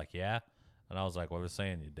 And he was like, yeah. And I was like, well, I was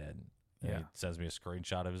saying you did. And Yeah. he sends me a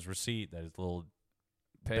screenshot of his receipt, that his little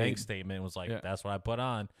Paid. bank statement was like, Yeah. that's what I put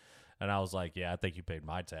on. And I was like, yeah, I think you paid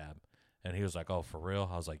my tab. And he was like, oh, for real?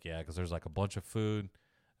 I was like, yeah, because there's like a bunch of food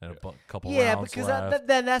and a couple Yeah, rounds because left.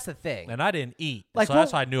 then that's the thing. And I didn't eat. Like, So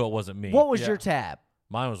that's what- how I knew it wasn't me. What was Yeah. your tab?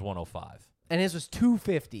 Mine was 105. And his was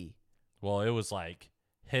 $250. Well, it was like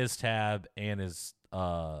his tab and his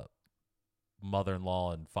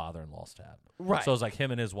mother-in-law and father-in-law's tab. Right. So it was like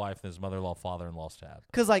him and his wife and his mother-in-law, father-in-law's tab.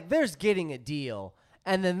 Because like there's getting a deal,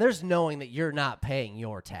 and then there's knowing that you're not paying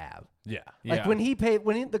your tab. Yeah. Yeah. Like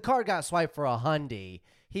when the card got swiped for $100,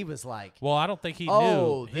 he was like, Well, I don't think he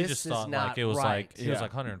Oh, knew. He this just is thought not like it was right. like he was Yeah.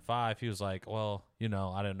 like 105. He was like, well, you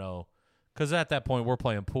know, I didn't know, because at that point we're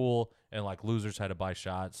playing pool and like losers had to buy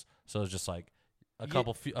shots, so it was just like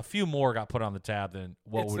a few more got put on the tab than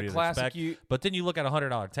what It's would the you classic expect. But then you look at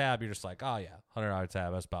 $100 tab, you're just like, oh yeah, $100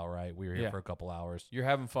 tab, that's about right. We were here Yeah. for a couple hours. You're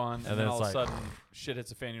having fun, and, And then then all of it's a like- sudden, shit hits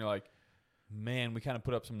the fan. You're like, man, we kind of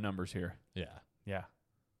put up some numbers here. Yeah. Yeah.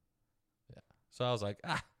 So I was like,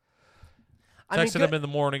 I mean, texted him in the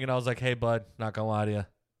morning, and I was like, hey bud, not gonna lie to you,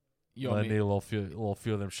 You I owe need me, a little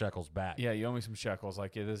few of them shekels back. yeah, you owe me some shekels.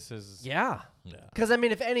 Like, yeah, this is. yeah. Yeah. Because I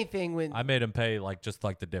mean, if anything, when I made him pay like just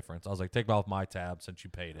like the difference. I was like, take off my tab since you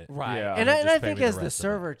paid it. right, Yeah. and And I just pay think me the as the rest of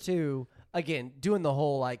it. server too, again, doing the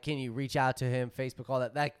whole like, can you reach out to him, Facebook, all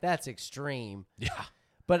that's extreme. Yeah.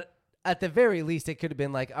 But at the very least, it could have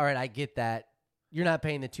been like, all right, I get that you're not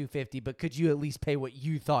paying the $250, but could you at least pay what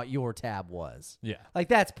you thought your tab was? Yeah. Like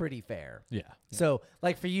that's pretty fair. Yeah. So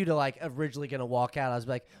like for you to like originally gonna walk out, I was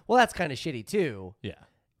like, well, that's kind of shitty too. Yeah.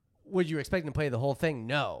 Would you expect him to play the whole thing?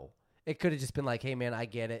 No. It could have just been like, hey man, I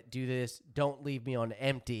get it. Do this. Don't leave me on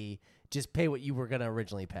empty. Just pay what you were gonna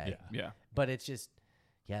originally pay. Yeah. Yeah. But it's just,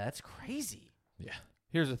 yeah, that's crazy. Yeah.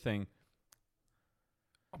 Here's the thing.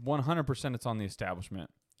 100% it's on the establishment.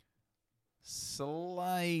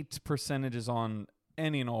 Slight percentages on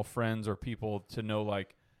any and all friends or people to know,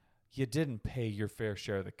 like, you didn't pay your fair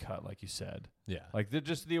share of the cut, like you said. Yeah. Like,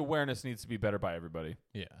 just the awareness needs to be better by everybody.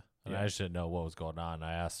 Yeah. And Yeah. I just didn't know what was going on.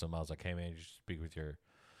 I asked him, I was like, hey, man, did you speak with your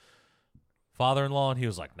father-in-law? And he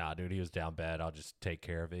was like, nah, dude, he was down bad. I'll just take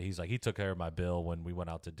care of it. He's like, he took care of my bill when we went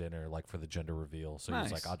out to dinner, like for the gender reveal. So he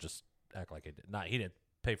was Nice. like, I'll just act like it did. Not, he didn't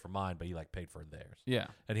pay for mine, but he like paid for theirs. Yeah.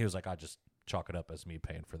 And he was like, I just chalk it up as me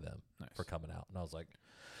paying for them Nice. for coming out. And I was like,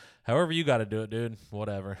 however you got to do it, dude.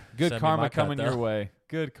 Whatever. Good Send me karma my cut, coming your though. way.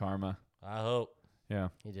 Good karma. I hope. Yeah.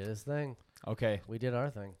 He did his thing. Okay. We did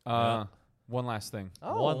our thing. One last thing.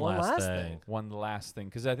 Oh, One one last last thing. thing. One last thing,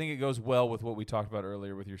 because I think it goes well with what we talked about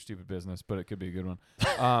earlier with your stupid business, but it could be a good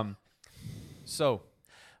one. So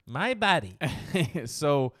My body. Iggy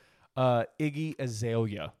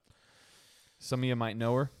Azalea. Some of you might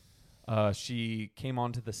know her. She came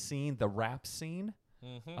onto the scene, the rap scene,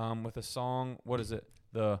 with a song. What is it?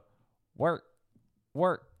 The work.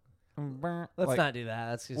 Let's not do that.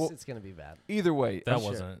 That's just, well, it's gonna be bad. Either way, That Sure.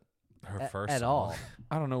 wasn't her At first at song. all.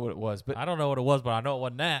 I don't know what it was, but I don't know what it was, but I know it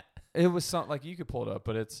wasn't that. it was something like you could pull it up.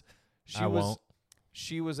 But it's I won't.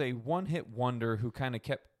 she was a one-hit wonder who kind of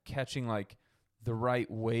kept catching like the right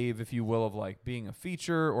wave, if you will, of like being a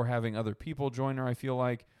feature or having other people join her. I feel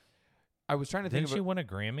like I was trying to think Didn't she of win a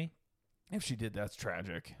Grammy? if she did. That's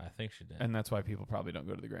tragic, I think she did. and that's why people probably don't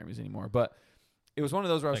go to the Grammys anymore. But it was one of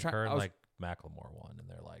those where I I was think her trying. and like Macklemore won, and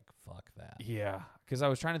they're like, "Fuck that." Yeah, because I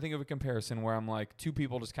was trying to think of a comparison where I'm like, two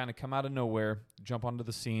people just kind of come out of nowhere, jump onto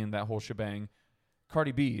the scene, that whole shebang.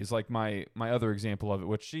 Cardi B is like my other example of it,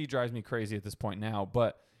 which she drives me crazy at this point now.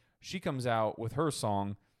 But she comes out with her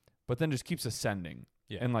song, but then just keeps ascending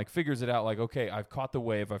Yeah. and like figures it out. Like, okay, I've caught the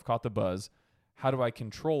wave, I've caught the buzz. How do I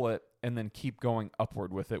control it and then keep going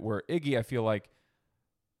upward with it? Where Iggy, I feel like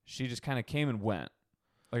she just kind of came and went.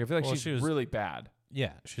 Like I feel like Well, she's she was- really bad.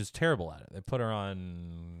 Yeah, she was terrible at it. They put her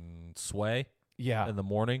on Sway Yeah, in the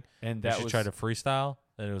morning, and and that she was tried to freestyle,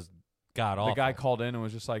 and it was god awful. the guy called in and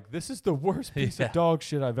was just like, "This is the worst piece Yeah. of dog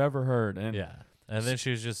shit I've ever heard." And Yeah, and then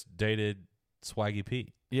she was just dated Swaggy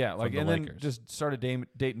P. yeah, like the and then Lakers. just started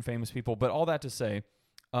dating famous people. But all that to say,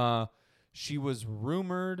 she was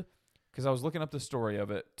rumored, because I was looking up the story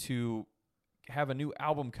of it, to have a new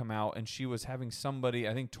album come out, and she was having somebody,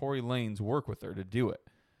 I think Tory Lanez, work with her to do it.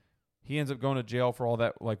 He ends up going to jail for all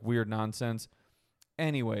that like weird nonsense.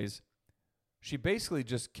 Anyways, she basically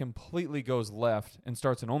just completely goes left and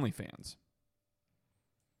starts an OnlyFans.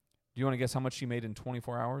 Do you want to guess how much she made in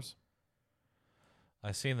 24 hours?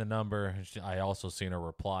 I seen the number. I also seen her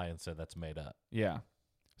reply and said that's made up. Yeah.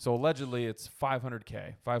 So allegedly it's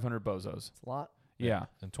 $500K, 500 bozos. It's a lot. Yeah.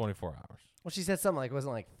 In 24 hours. Well, she said something like, it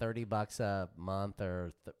wasn't like $30 a month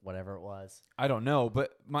or whatever it was. I don't know,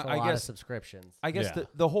 but It's a lot I of guess subscriptions.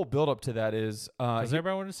 the whole build up to that is Because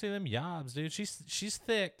everybody wanted to see them yobs, dude. She's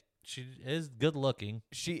thick. She is good looking.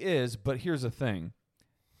 she is, but here's the thing.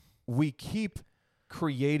 We keep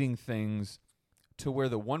creating things to where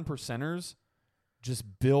the 1%ers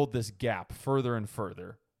just build this gap further and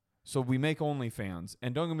further. So we make OnlyFans,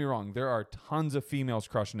 and don't get me wrong, there are tons of females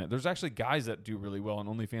crushing it. There's actually guys that do really well on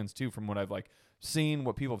OnlyFans too, from what I've like seen,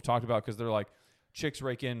 what people have talked about, because they're like, chicks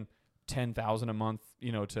rake in $10,000 a month,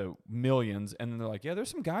 to millions, and then they're like, yeah,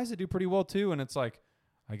 there's some guys that do pretty well too, and it's like,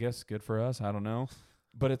 I guess good for us, I don't know,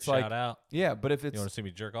 but it's Shout out. yeah, but if You it's want to see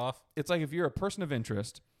me jerk off? it's like if you're a person of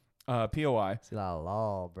interest, POI, See a lot of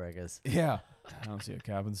lawbreakers. yeah, I don't see a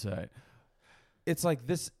cap and say. It's like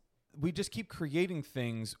this. We just keep creating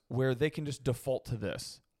things where they can just default to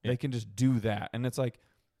this. Yeah. They can just do that. And it's like,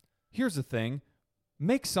 here's the thing.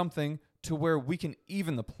 Make something to where we can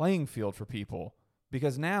even the playing field for people.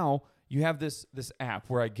 Because now you have this app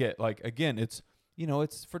where I get, like, again, it's,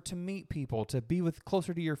 it's to meet people, to be with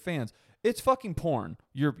closer to your fans. It's fucking porn.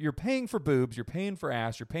 You're paying for boobs, you're paying for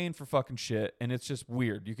ass, you're paying for fucking shit, and it's just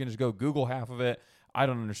weird. You can just go Google half of it. I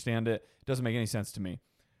don't understand it. It doesn't make any sense to me.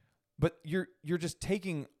 But you're just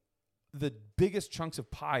taking the biggest chunks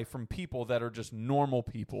of pie from people that are just normal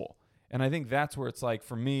people. And I think that's where it's like,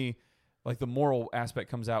 for me, like the moral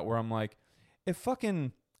aspect comes out where I'm like, if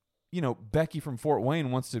fucking, Becky from Fort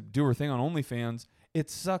Wayne wants to do her thing on OnlyFans, it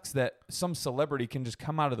sucks that some celebrity can just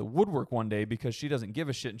come out of the woodwork one day because she doesn't give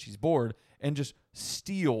a shit and she's bored and just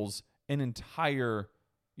steals an entire,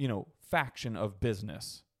 faction of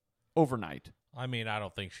business overnight. I mean, I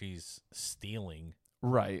don't think she's stealing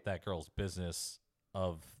Right. that girl's business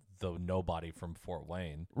of the nobody from Fort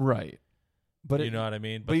Wayne. Right. But You know what I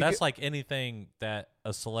mean? but But you that's get- like anything that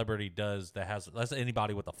a celebrity does that's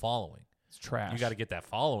anybody with a following. it's trash. You got to get that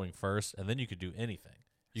following first, and then you could do anything.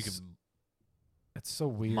 You can It's so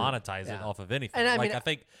weird. monetize it Yeah. off of anything. And I like mean- I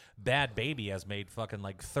think Bad Baby has made fucking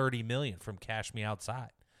like $30 million from Cash Me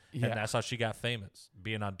Outside. Yeah. And that's how she got famous,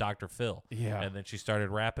 being on Dr. Phil. Yeah. And then she started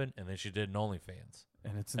rapping, and then she did an OnlyFans.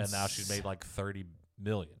 And it's And now she's made like $30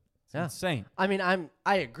 million. Yeah. insane. I mean,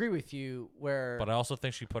 I agree with you where But I also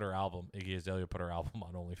think she put her album, Iggy Azalea put her album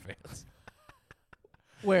on OnlyFans.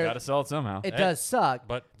 Got to sell it somehow. it does suck.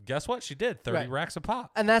 But guess what? She did 30 Right. racks a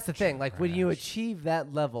pop. And that's the thing. Like when you Trash. achieve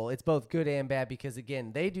that level, it's both good and bad because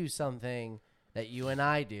again, they do something that you and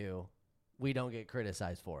I do, we don't get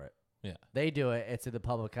criticized for it. Yeah. They do it, it's to the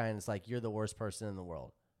public eye, and it's like you're the worst person in the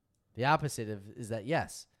world. The opposite is that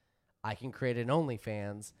yes, I can create an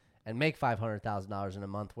OnlyFans and make $500,000 in a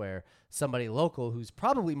month where somebody local who's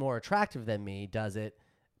probably more attractive than me does it,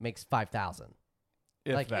 makes $5,000.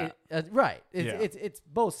 If Like that. right. Yeah. It's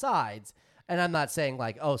both sides. And I'm not saying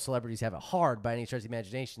like, oh, celebrities have it hard by any stretch of the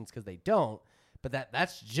imaginations because they don't. But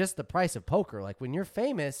that's just the price of poker. Like when you're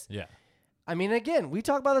famous, Yeah. I mean, again, we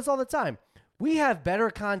talk about this all the time. We have better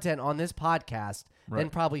content on this podcast than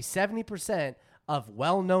Right. probably 70% of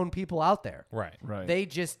well-known people out there. Right. Right. They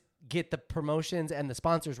just get the promotions and the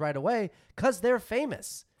sponsors right away because they're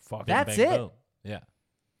famous. Fuck. Bing, That's bang, it. boom. Yeah.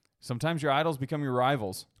 Sometimes your idols become your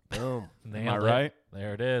rivals. Boom. Am I Nailed it. right?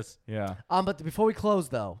 There it is. Yeah. But before we close,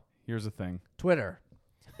 though, Here's the thing. Twitter.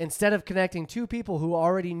 Instead of connecting two people who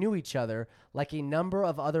already knew each other, like a number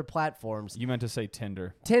of other platforms, You meant to say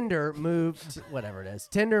Tinder. Tinder moved, whatever it is.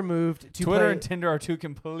 Tinder moved to Twitter play, and Tinder are two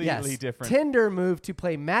completely yes, different. Tinder moved to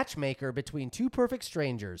play matchmaker between two perfect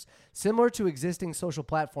strangers. Similar to existing social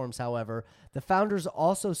platforms, however, the founders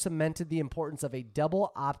also cemented the importance of a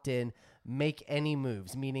double opt-in make any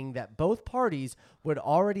moves, meaning that both parties would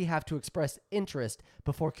already have to express interest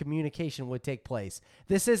before communication would take place.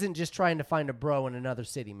 This isn't just trying to find a bro in another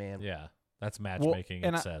city, man. Yeah. That's Well, matchmaking.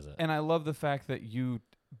 and it I- says it. And I love the fact that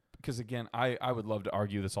because again, I would love to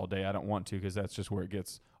argue this all day. I don't want to because that's just where it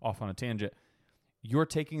gets off on a tangent. You're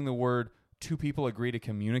taking the word two people agree to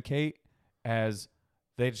communicate as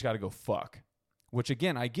they just got to go fuck, which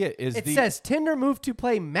again, I get is It says Tinder moved to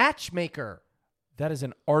play matchmaker. that is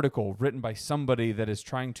an article written by somebody that is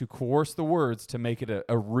trying to coerce the words to make it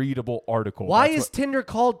a readable article. Why That's is Tinder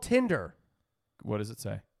called Tinder? what does it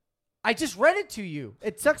say? I just read it to you.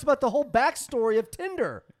 It talks about the whole backstory of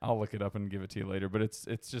Tinder. I'll look it up and give it to you later, but it's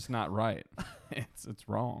just not right. It's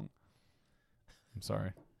wrong. I'm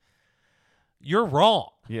sorry. You're wrong.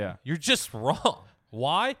 Yeah. You're just wrong.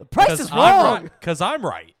 Why? The price is wrong. Because I'm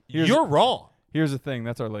right. Here's- You're wrong. Here's the thing.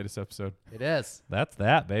 That's our latest episode. It is. That's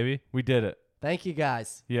that, baby. We did it. Thank you,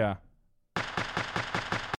 guys. Yeah.